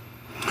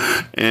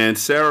 And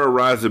Sarah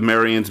arrives at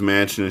Marion's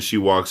mansion and she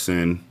walks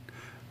in.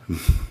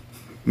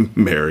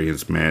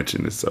 Marion's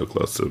mansion is so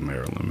close to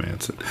Marilyn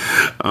Manson.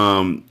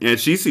 And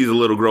she sees a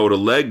little girl with a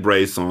leg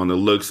brace on that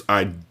looks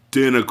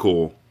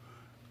identical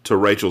to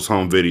Rachel's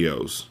home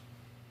videos.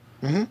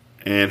 Mm-hmm.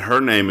 And her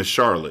name is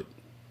Charlotte.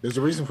 There's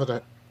a reason for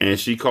that. And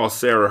she calls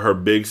Sarah her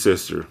big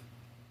sister.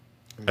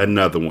 Mm-hmm.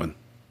 Another one.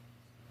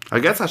 I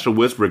guess I should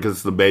whisper it because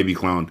it's the baby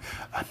clone.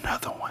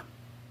 Another one.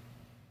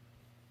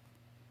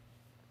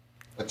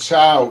 A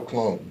child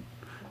clone.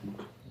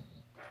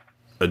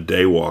 A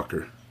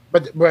daywalker.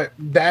 But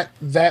that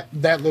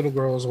little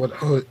girl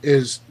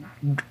is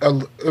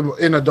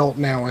an adult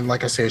now, and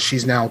like I said,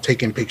 she's now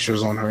taking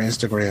pictures on her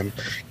Instagram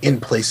in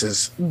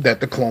places that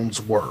the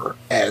clones were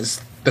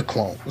as the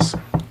clones.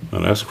 Oh,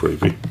 that's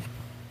creepy.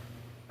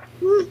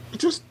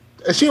 Just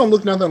she don't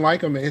look nothing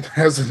like him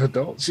as an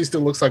adult. She still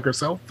looks like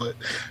herself, but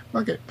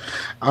okay.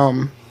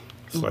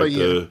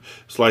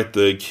 It's like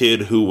the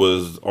kid who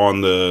was on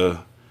the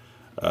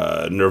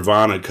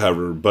Nirvana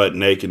cover, butt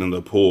naked in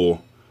the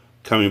pool,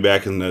 coming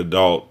back as an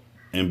adult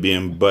and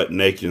being butt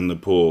naked in the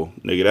pool.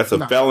 Nigga, that's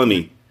a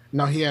felony.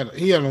 No, he had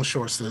no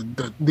shorts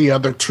the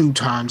other 2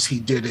 times he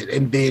did it,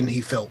 and then he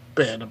felt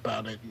bad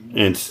about it.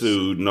 And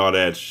sued and all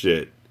that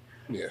shit.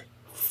 Yeah.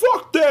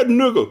 Fuck that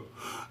nigga.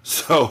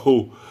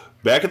 So,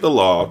 back at the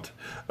loft,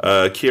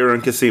 Kira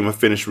and Cosima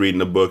finish reading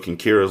the book, and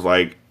Kira's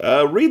like,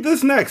 read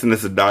this next. And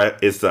it's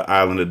the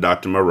island of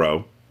Dr.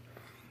 Moreau.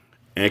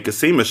 And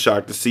Cosima's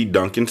shocked to see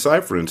Duncan's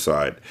cipher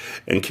inside.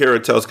 And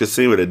Kira tells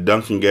Cosima that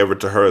Duncan gave it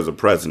to her as a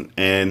present.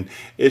 And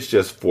it's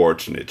just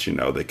fortunate,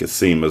 that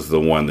Cosima's the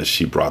one that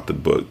she brought the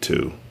book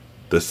to.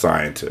 The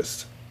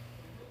scientist.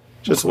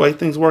 Just the way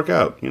things work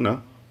out,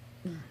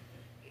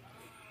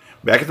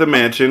 Back at the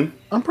mansion.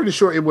 I'm pretty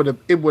sure it would have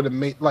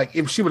made, like,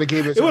 if she would have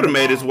gave it to it would have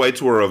made its way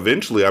to her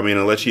eventually. I mean,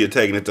 unless she had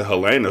taken it to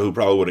Helena, who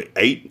probably would have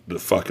ate the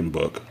fucking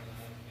book.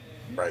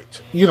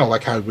 Right. You know,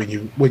 like how when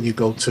you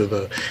go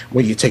to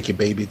when you take your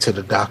baby to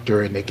the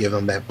doctor and they give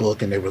them that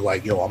book and they were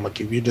like, "Yo, I'm gonna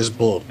give you this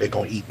book. They're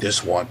gonna eat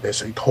this one." They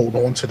say, "Hold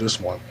on to this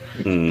one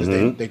because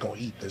they're gonna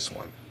eat this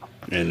one."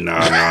 And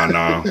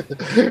no.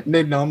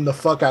 They numb the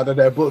fuck out of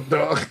that book,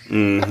 dog.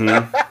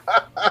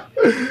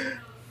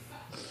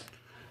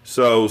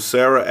 So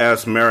Sarah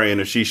asks Marion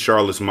if she's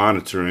Charlotte's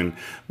monitor, and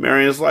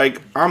Marion's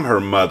like, "I'm her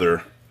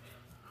mother."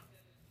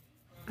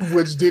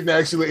 Which didn't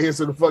actually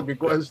answer the fucking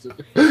question.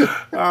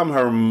 I'm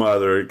her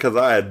mother because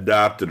I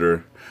adopted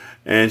her.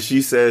 And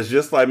she says,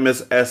 just like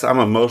Miss S, I'm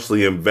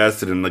emotionally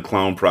invested in the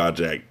clone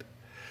project.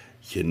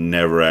 You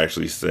never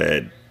actually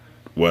said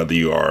whether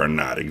you are or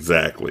not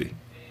exactly.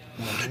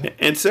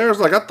 And Sarah's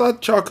like, I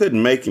thought y'all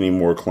couldn't make any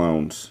more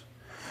clones.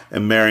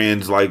 And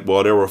Marion's like,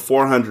 well, there were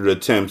 400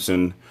 attempts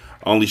and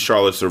only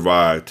Charlotte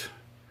survived.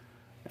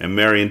 And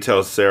Marion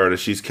tells Sarah that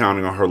she's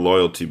counting on her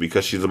loyalty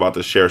because she's about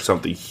to share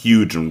something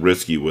huge and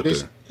risky with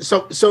her.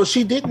 So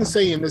she didn't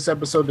say in this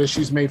episode that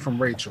she's made from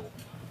Rachel.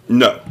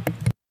 No.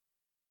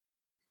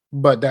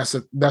 But that's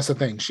a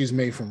thing. She's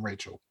made from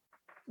Rachel.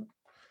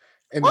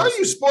 And why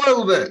you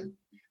spoil that?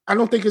 I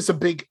don't think it's a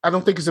big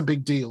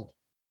deal.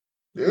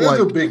 It is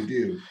a big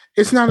deal.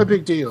 It's not a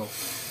big deal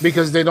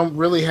because they don't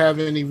really have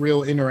any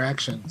real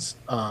interactions.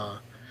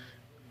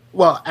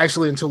 Well,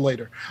 actually, until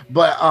later.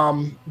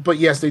 But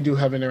yes, they do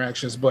have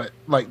interactions. But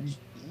like,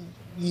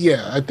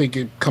 yeah, I think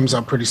it comes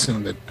out pretty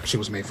soon that she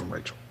was made from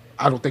Rachel.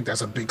 I don't think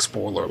that's a big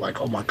spoiler.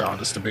 Like, oh my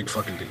god, it's the big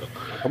fucking deal.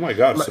 Oh my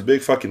god, it's a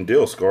big fucking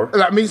deal, Scar.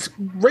 I mean,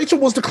 Rachel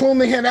was the clone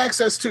they had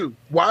access to.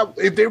 Why,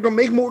 if they're gonna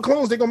make more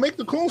clones, they're gonna make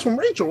the clones from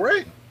Rachel,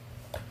 right?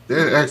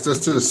 They had access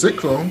to the sick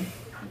clone.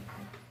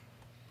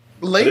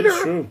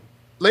 Later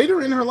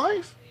in her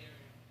life,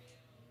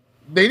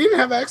 they didn't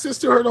have access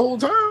to her the whole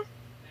time.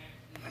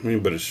 I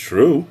mean, but it's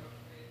true.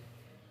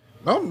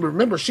 No,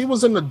 remember, she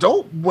was an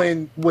adult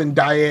when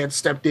Dyad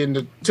stepped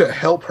in to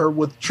help her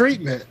with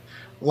treatment.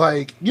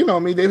 Like, you know, I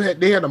mean,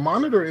 they had a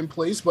monitor in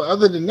place, but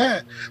other than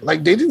that,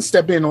 like, they didn't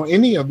step in on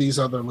any of these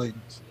other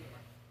ladies.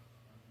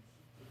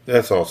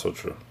 That's also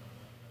true.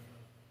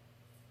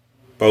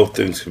 Both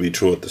things can be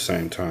true at the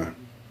same time.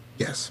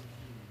 Yes.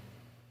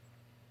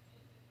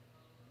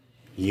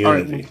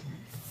 Unity. Right,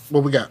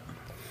 what we got?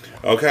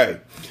 Okay,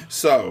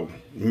 so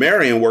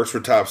Marion works for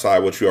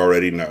Topside, which you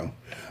already know.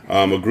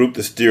 A group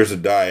that steers the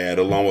Dyad,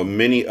 along with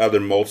many other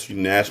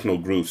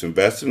multinational groups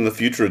invested in the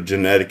future of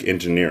genetic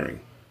engineering.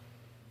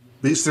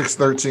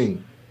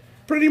 B613.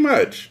 Pretty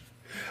much.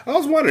 I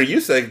was wondering,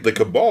 you said the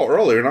Cabal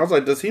earlier, and I was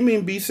like, does he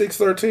mean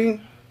B613?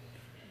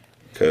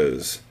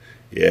 Because,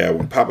 yeah,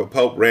 when Papa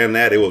Pope ran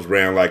that, it was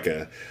ran like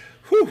a,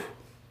 whew,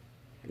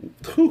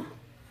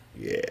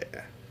 yeah,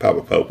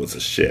 Papa Pope was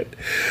a shit.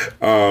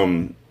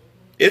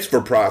 It's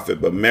for profit,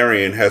 but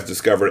Marion has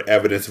discovered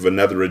evidence of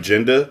another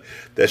agenda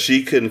that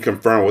she couldn't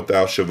confirm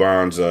without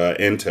Siobhan's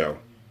intel.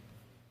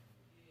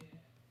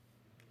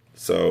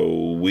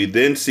 So we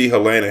then see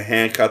Helena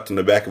handcuffed in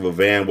the back of a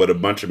van with a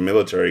bunch of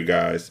military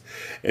guys,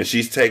 and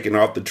she's taken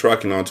off the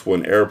truck and onto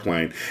an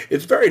airplane.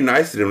 It's very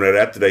nice of them that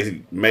after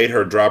they made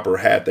her drop her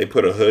hat, they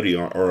put a hoodie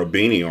on or a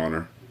beanie on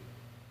her.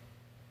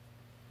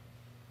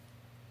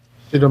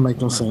 It don't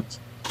make no sense.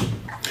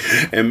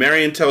 And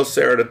Marion tells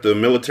Sarah that the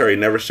military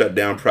never shut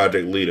down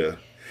Project Leda.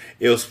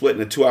 It was split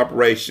into two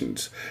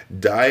operations.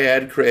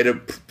 Dyad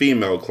created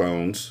female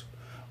clones,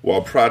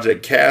 while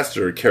Project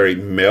Castor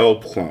carried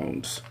male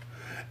clones.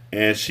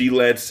 And she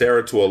led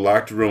Sarah to a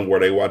locked room where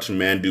they watch a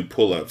man do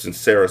pull-ups. And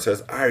Sarah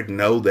says, I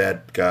know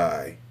that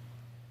guy.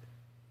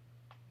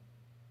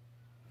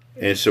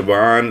 And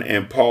Siobhan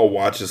and Paul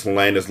watch as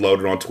Helena is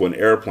loaded onto an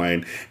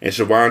airplane. And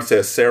Siobhan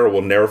says Sarah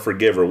will never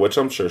forgive her, which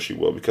I'm sure she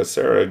will, because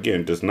Sarah,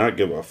 again, does not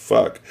give a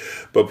fuck.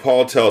 But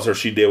Paul tells her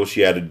she did what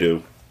she had to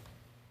do.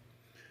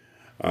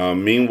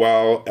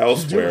 Meanwhile,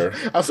 elsewhere...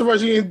 I'm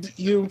surprised you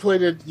didn't play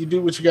that. You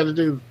do what you got to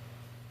do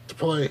to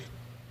play.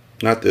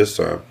 Not this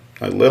time.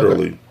 Like,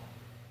 literally. Okay.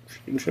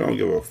 She don't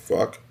give a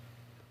fuck.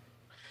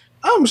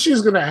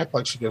 She's gonna act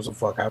like she gives a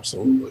fuck,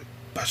 absolutely.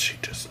 But she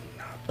does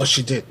not. But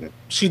she didn't.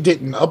 She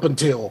didn't up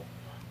until.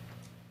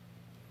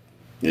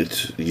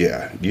 It's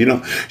you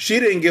know, she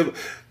didn't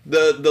give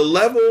the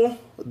level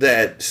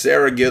that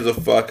Sarah gives a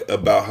fuck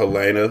about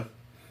Helena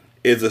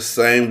is the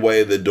same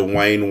way that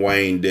Dwayne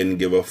Wayne didn't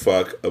give a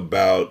fuck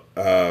about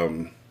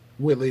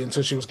Whitley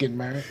until she was getting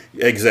married.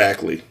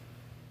 Exactly.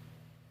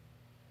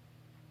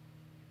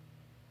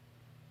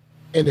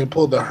 And then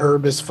pulled the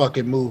Herbist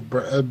fucking move,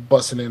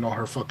 busting in on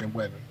her fucking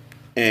wedding.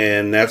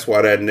 And that's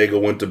why that nigga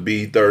went to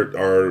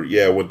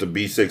went to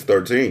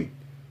B613.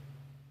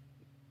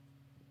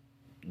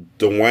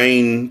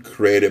 Dwayne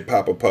created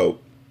Papa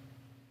Pope.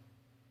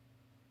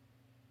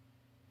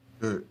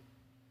 Good.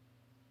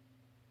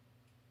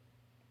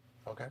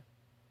 Okay.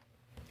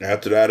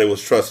 After that, it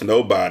was trust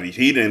nobody.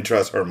 He didn't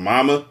trust her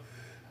mama.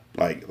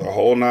 Like, the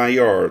whole 9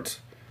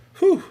 yards.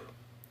 Whew.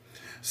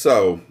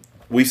 So...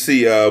 we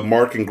see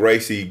Mark and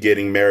Gracie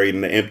getting married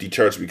in the empty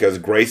church because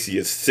Gracie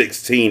is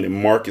 16 and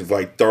Mark is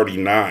like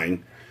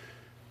 39.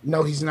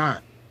 No, he's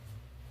not.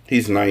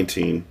 He's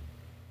 19.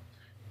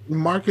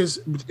 Mark is.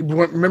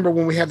 Remember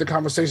when we had the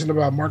conversation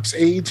about Mark's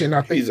age, and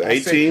I think He's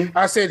 18.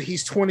 I said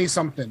he's 20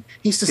 something.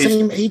 He's the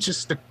same age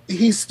as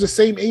he's the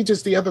same age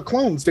as the other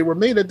clones. They were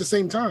made at the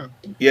same time.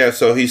 Yeah,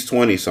 so he's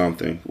 20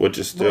 something, which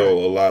is still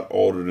Right. a lot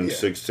older than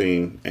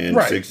 16, and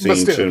Right, 16 but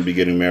still. shouldn't be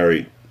getting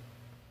married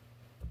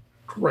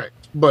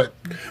Correct, but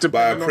by a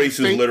depending on the priest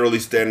who's state, literally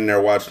standing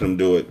there watching them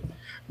do it.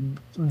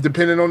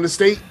 depending on the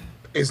state,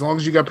 as long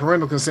as you got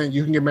parental consent,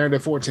 you can get married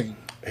at 14.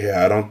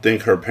 Yeah, I don't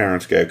think her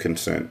parents gave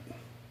consent.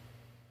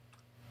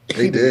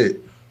 They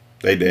did.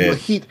 They did. Well,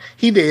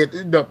 he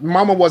did. The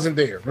mama wasn't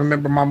there.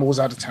 Remember, mama was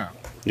out of town.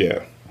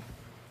 Yeah.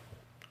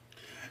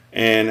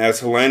 And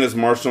as Helena's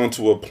marched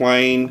onto a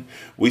plane,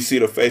 we see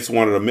the face of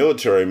one of the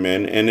military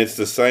men, and it's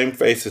the same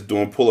face that's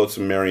doing pull-ups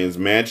in Marion's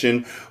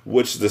mansion,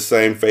 which is the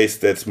same face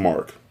that's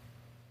Mark.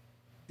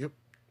 Yep.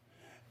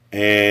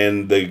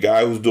 And the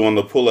guy who's doing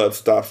the pull-ups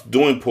stops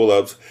doing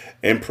pull-ups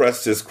and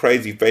presses his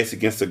crazy face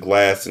against the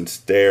glass and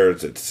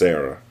stares at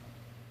Sarah.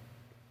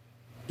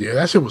 Yeah,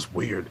 that shit was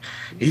weird.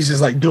 He's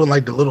just like doing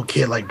like the little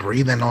kid, like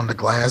breathing on the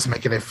glass,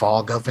 making it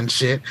fog up and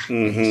shit.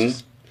 Mm-hmm.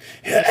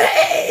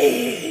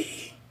 Hey!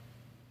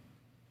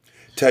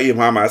 Tell your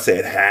mama I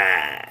said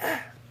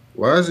hi.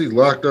 Why is he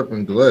locked up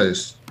in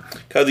glass?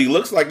 Because he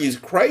looks like he's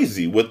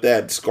crazy with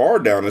that scar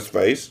down his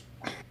face.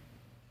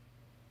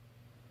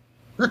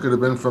 That could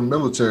have been from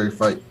military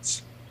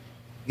fights.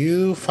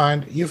 You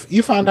find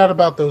out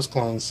about those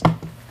clones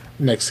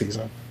next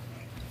season.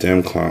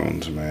 Them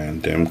clones,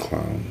 man. Them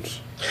clones.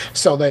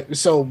 So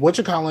what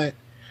you call it?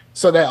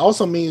 So that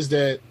also means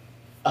that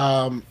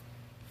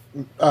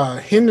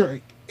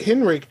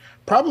Henrik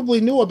probably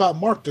knew about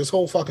Mark this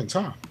whole fucking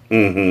time.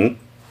 Mm-hmm.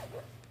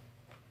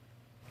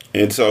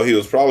 And so he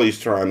was probably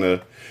trying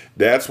to.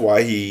 That's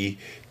why he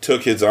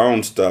took his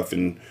own stuff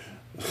and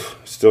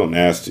still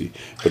nasty.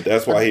 But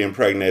that's why he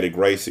impregnated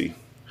Gracie.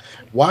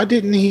 Why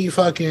didn't he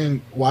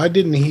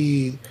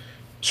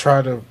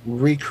try to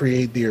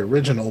recreate the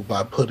original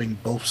by putting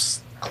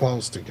both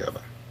clones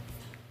together?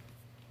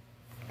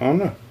 I don't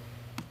know.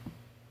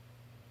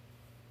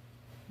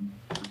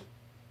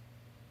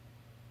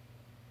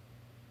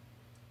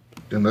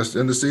 And that's the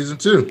end of season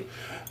 2.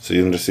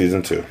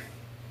 Season 2.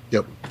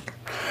 Yep.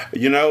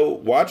 You know,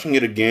 watching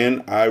it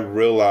again, I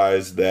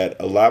realized that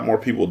a lot more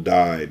people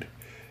died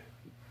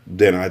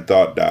than I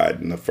thought died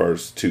in the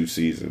first 2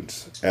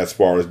 seasons. As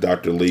far as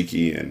Dr.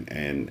 Leakey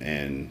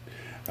and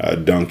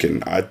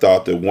Duncan, I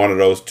thought that one of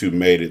those two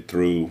made it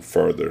through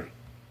further.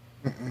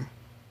 Mm-mm.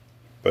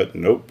 But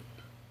nope.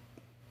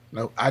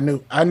 No, I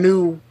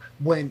knew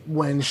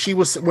when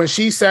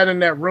she sat in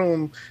that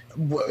room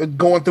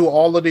going through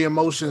all of the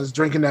emotions,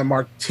 drinking that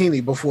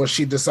martini before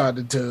she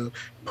decided to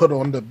put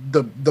on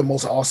the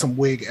most awesome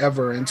wig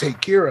ever and take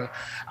Kira.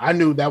 I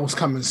knew that was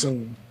coming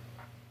soon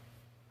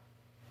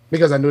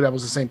because I knew that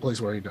was the same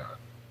place where he died.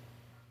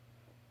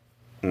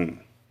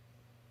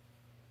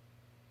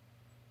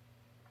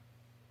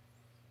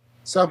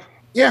 So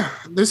yeah,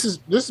 this has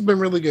been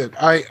really good.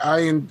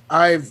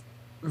 I've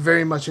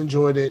very much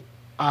enjoyed it.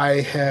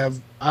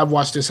 I've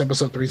watched this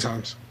episode 3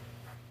 times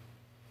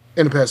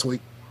in the past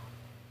week.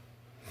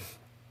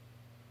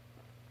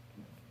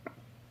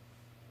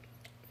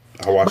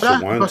 I watched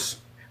it once.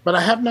 But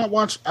I have not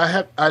watched.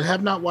 I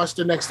have not watched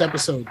the next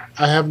episode.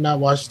 I have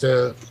not watched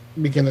the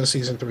beginning of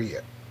season 3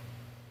 yet.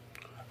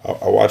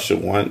 I watched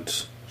it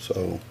once.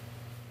 So,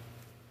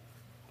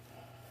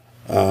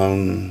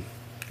 Brandon,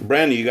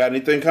 you got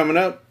anything coming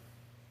up?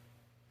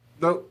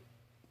 Nope.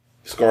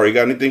 Scar, you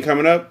got anything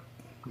coming up?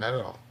 Not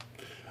at all.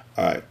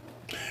 All right.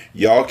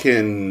 Y'all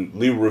can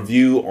leave a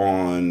review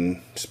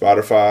on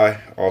Spotify.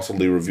 Also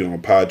leave a review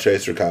on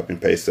Podchaser. Copy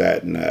and paste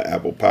that in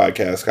Apple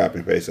Podcasts. Copy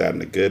and paste that in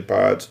the Good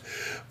Pods.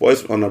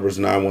 Voicemail number is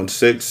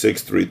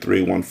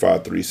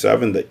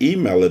 916-633-1537. The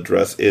email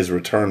address is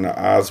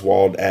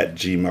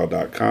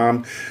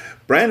returntooswald@gmail.com.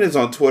 Brandon's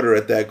on Twitter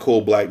at that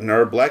cool black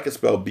nerd. Black is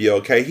spelled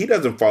B-O-K. He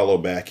doesn't follow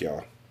back,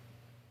 y'all.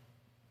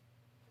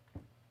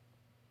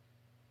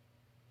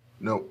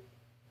 Nope.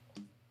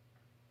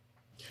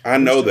 I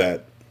know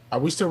that. Are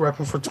we still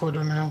repping for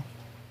Twitter now?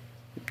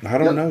 I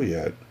don't know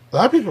yet. A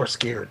lot of people are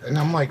scared, and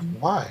I'm like,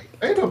 why?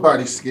 Ain't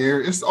nobody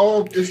scared. It's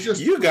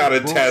just You got a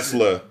bullshit.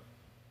 Tesla.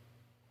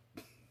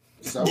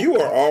 So, You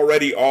are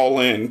already all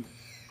in.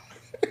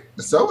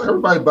 so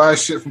everybody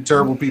buys shit from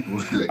terrible people.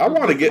 I think I'm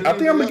gonna get a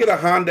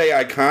Hyundai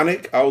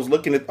Iconic. I was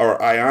looking at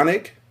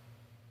Ioniq.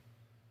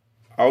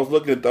 I was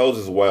looking at those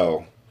as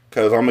well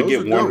because I'm gonna Those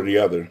get are one dope. or the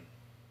other.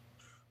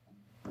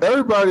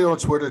 Everybody on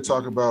Twitter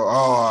talk about,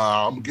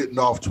 I'm getting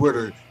off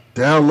Twitter.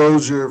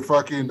 Download your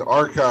fucking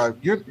archive.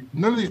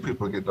 None of these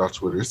people are getting off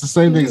Twitter. It's the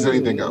same thing as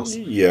anything else.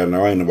 Yeah,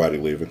 no, ain't nobody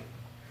leaving.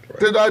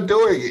 They're not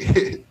doing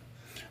it.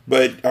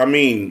 But I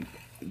mean,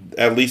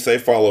 at least they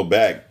follow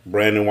back.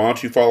 Brandon, why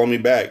don't you follow me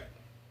back?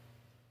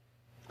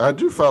 I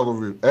do follow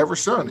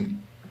Evershani.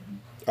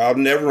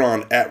 I'm never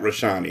on at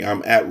Rashani.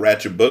 I'm at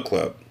Ratchet Book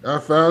Club. I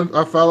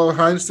follow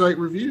Hindsight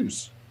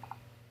Reviews.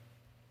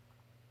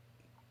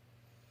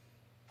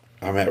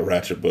 I'm at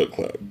Ratchet Book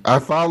Club. I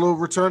follow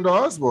Return to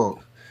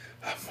Oswald.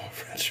 I'm on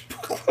Ratchet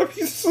Book Club.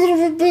 You son of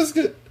a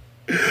biscuit.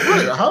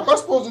 Right, how am I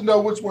supposed to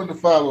know which one to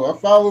follow? I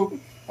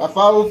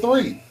follow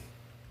 3.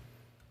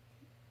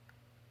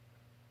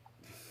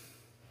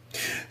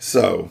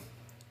 So,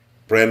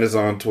 Brandon's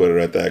on Twitter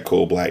at that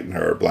cool black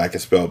nerd. Black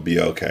is spelled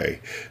BOK.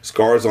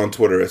 Scar's on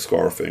Twitter at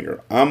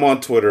Scarfinger. I'm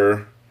on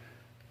Twitter,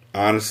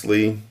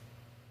 honestly,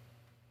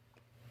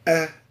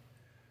 I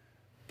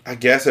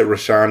guess at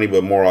Rashani,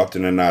 but more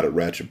often than not at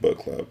Ratchet Book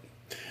Club.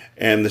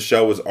 And the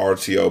show is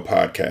RTO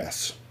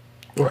Podcasts.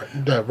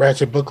 The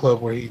Ratchet Book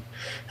Club, where he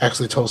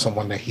actually told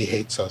someone that he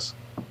hates us.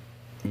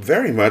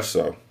 Very much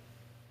so.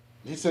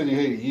 He said he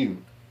hated you.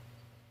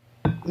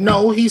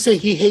 No, he said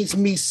he hates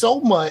me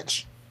so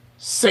much.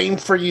 Same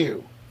for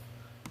you.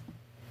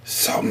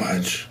 So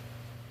much.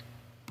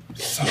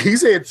 He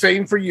said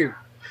same for you.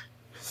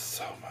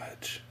 So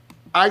much.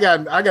 I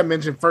got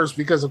mentioned first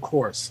because of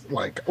course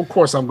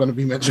I'm going to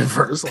be mentioned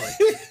first. Like,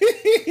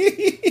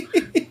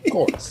 of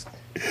course.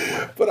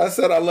 But I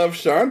said I love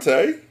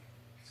Shantae.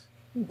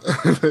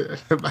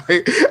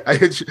 I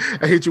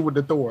hit you with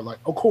the Thor. Like,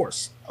 of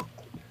course.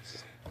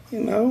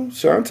 You know,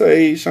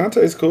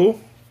 Shantae's cool.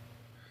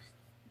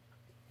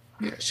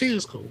 Yeah, she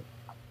is cool.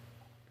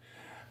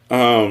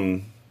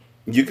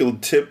 You can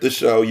tip the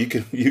show. You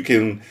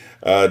can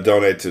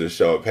donate to the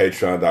show at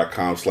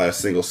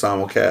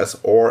patreon.com/singlesimulcast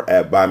or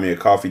at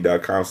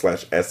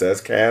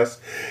buymeacoffee.com/sscast.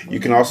 You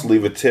can also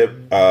leave a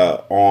tip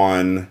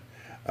on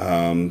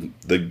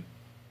the.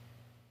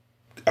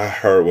 I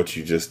heard what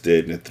you just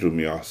did and it threw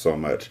me off so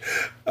much.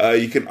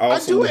 You can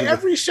also I do it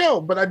every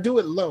show, but I do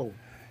it low.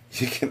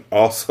 You can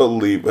also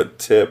leave a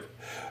tip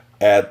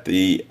at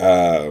the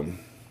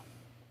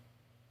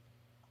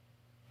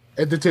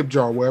tip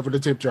jar, wherever the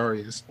tip jar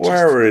is.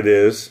 Wherever it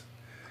is.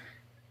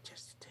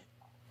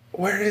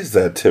 Where is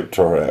that tip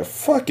jar at?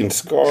 Fucking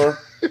Scar.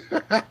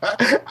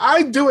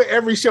 I do it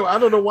every show. I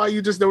don't know why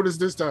you just noticed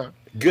this time.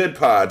 Good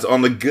Pods,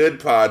 on the Good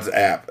Pods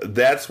app.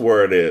 That's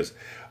where it is.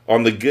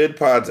 On the Good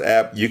Pods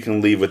app, you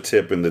can leave a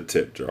tip in the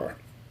tip jar.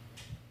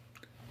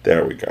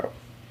 There we go.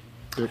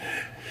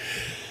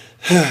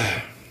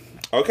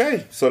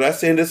 Okay, so that's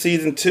the end of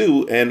season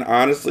 2, and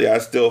honestly, I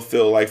still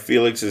feel like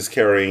Felix is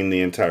carrying the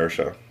entire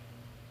show.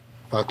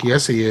 Fuck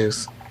yes, he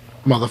is.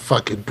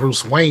 Motherfucking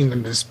Bruce Wayne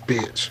in this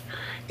bitch.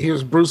 He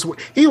was Bruce.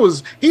 He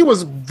was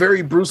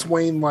very Bruce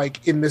Wayne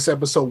like in this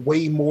episode,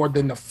 way more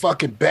than the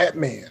fucking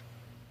Batman.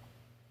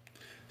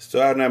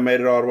 Still have not made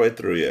it all the way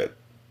through yet.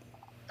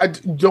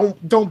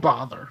 Don't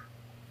bother.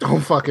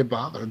 Don't fucking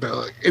bother,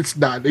 dog. It's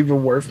not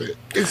even worth it.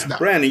 It's not.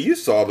 Brandon, you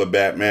saw the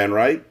Batman,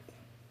 right?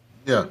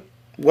 Yeah.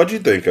 What'd you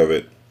think of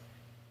it?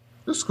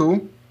 It's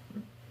cool.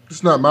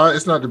 It's not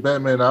the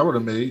Batman I would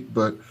have made,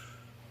 but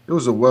it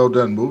was a well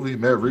done movie.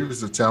 Matt Reeves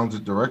is a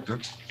talented director.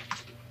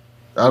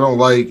 I don't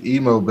like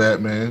emo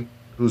Batman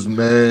who's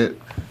mad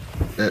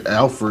at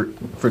Alfred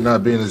for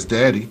not being his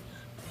daddy.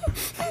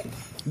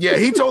 Yeah,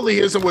 he totally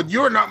is. Well,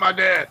 you're not my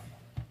dad.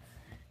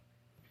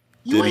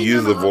 Did he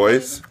use the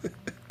voice?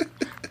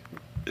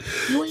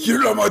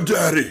 You're not my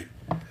daddy.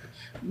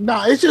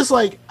 Nah, it's just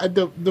like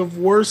the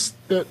worst.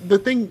 The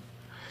thing.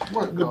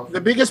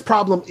 The biggest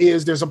problem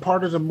is there's a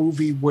part of the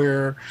movie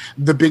where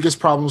the biggest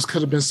problems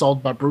could have been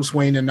solved by Bruce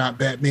Wayne and not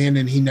Batman,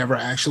 and he never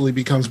actually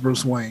becomes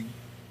Bruce Wayne.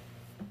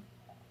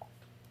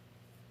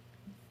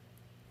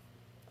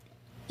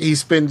 He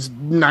spends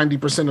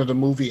 90% of the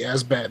movie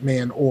as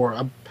Batman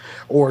or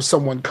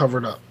someone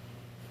covered up,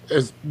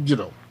 as you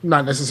know,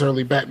 not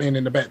necessarily Batman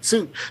in the bat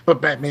suit, but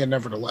Batman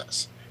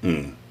nevertheless.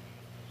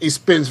 He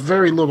spends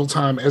very little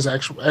time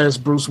as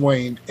Bruce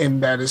Wayne,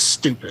 and that is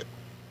stupid.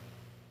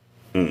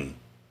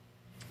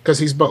 Because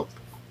he's both.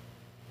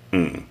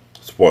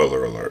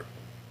 Spoiler alert.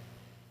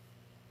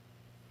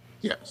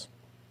 Yes.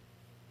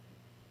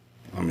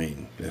 I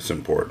mean, it's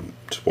important.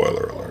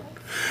 Spoiler alert.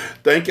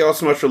 Thank y'all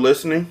so much for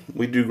listening.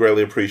 We do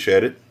greatly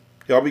appreciate it.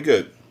 Y'all be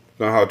good.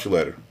 Gonna holler at you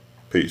later.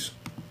 Peace.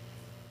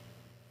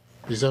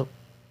 Peace out.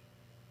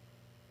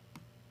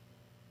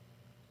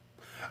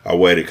 I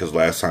waited because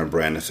last time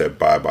Brandon said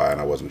bye-bye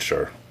and I wasn't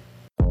sure.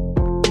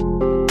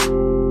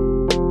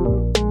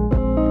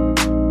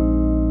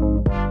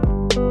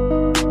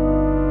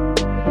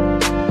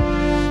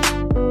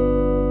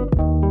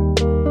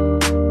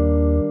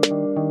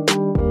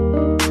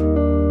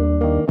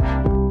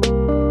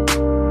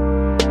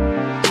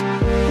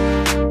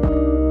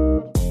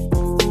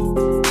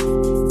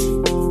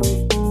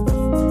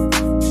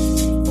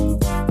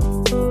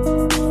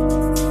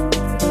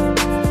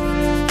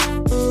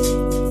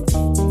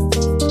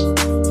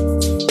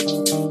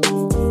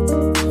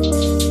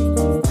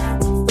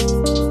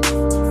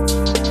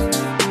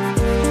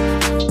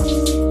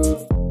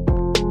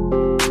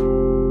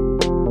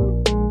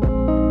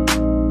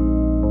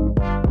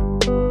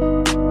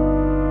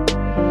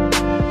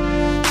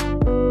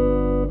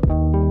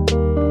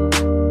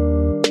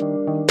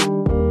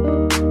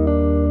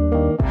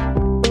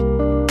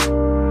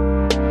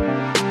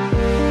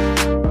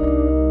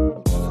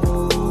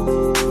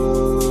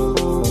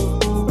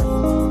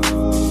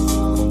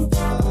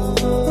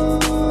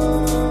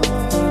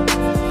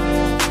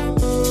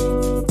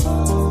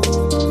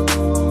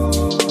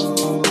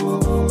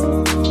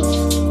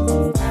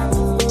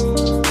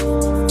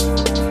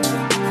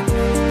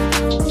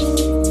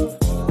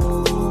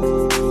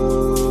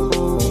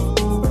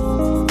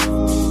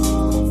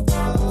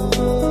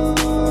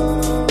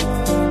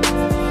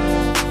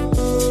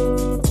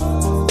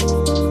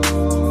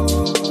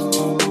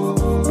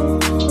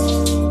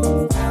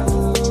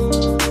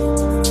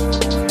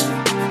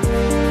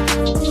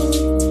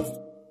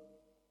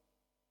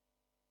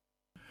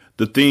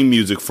 theme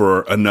music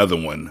for another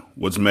one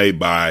was made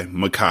by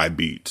Makai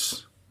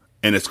Beats,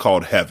 and it's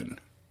called Heaven.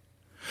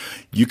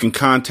 You can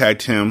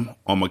contact him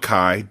on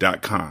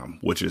Makai.com,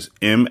 which is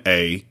MAKAIH.com,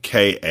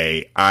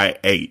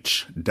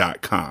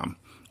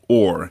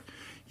 or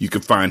you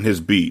can find his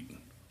beat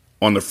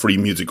on the Free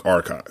Music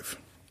Archive.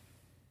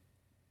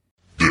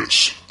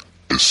 This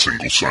is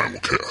Single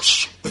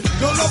Simulcast.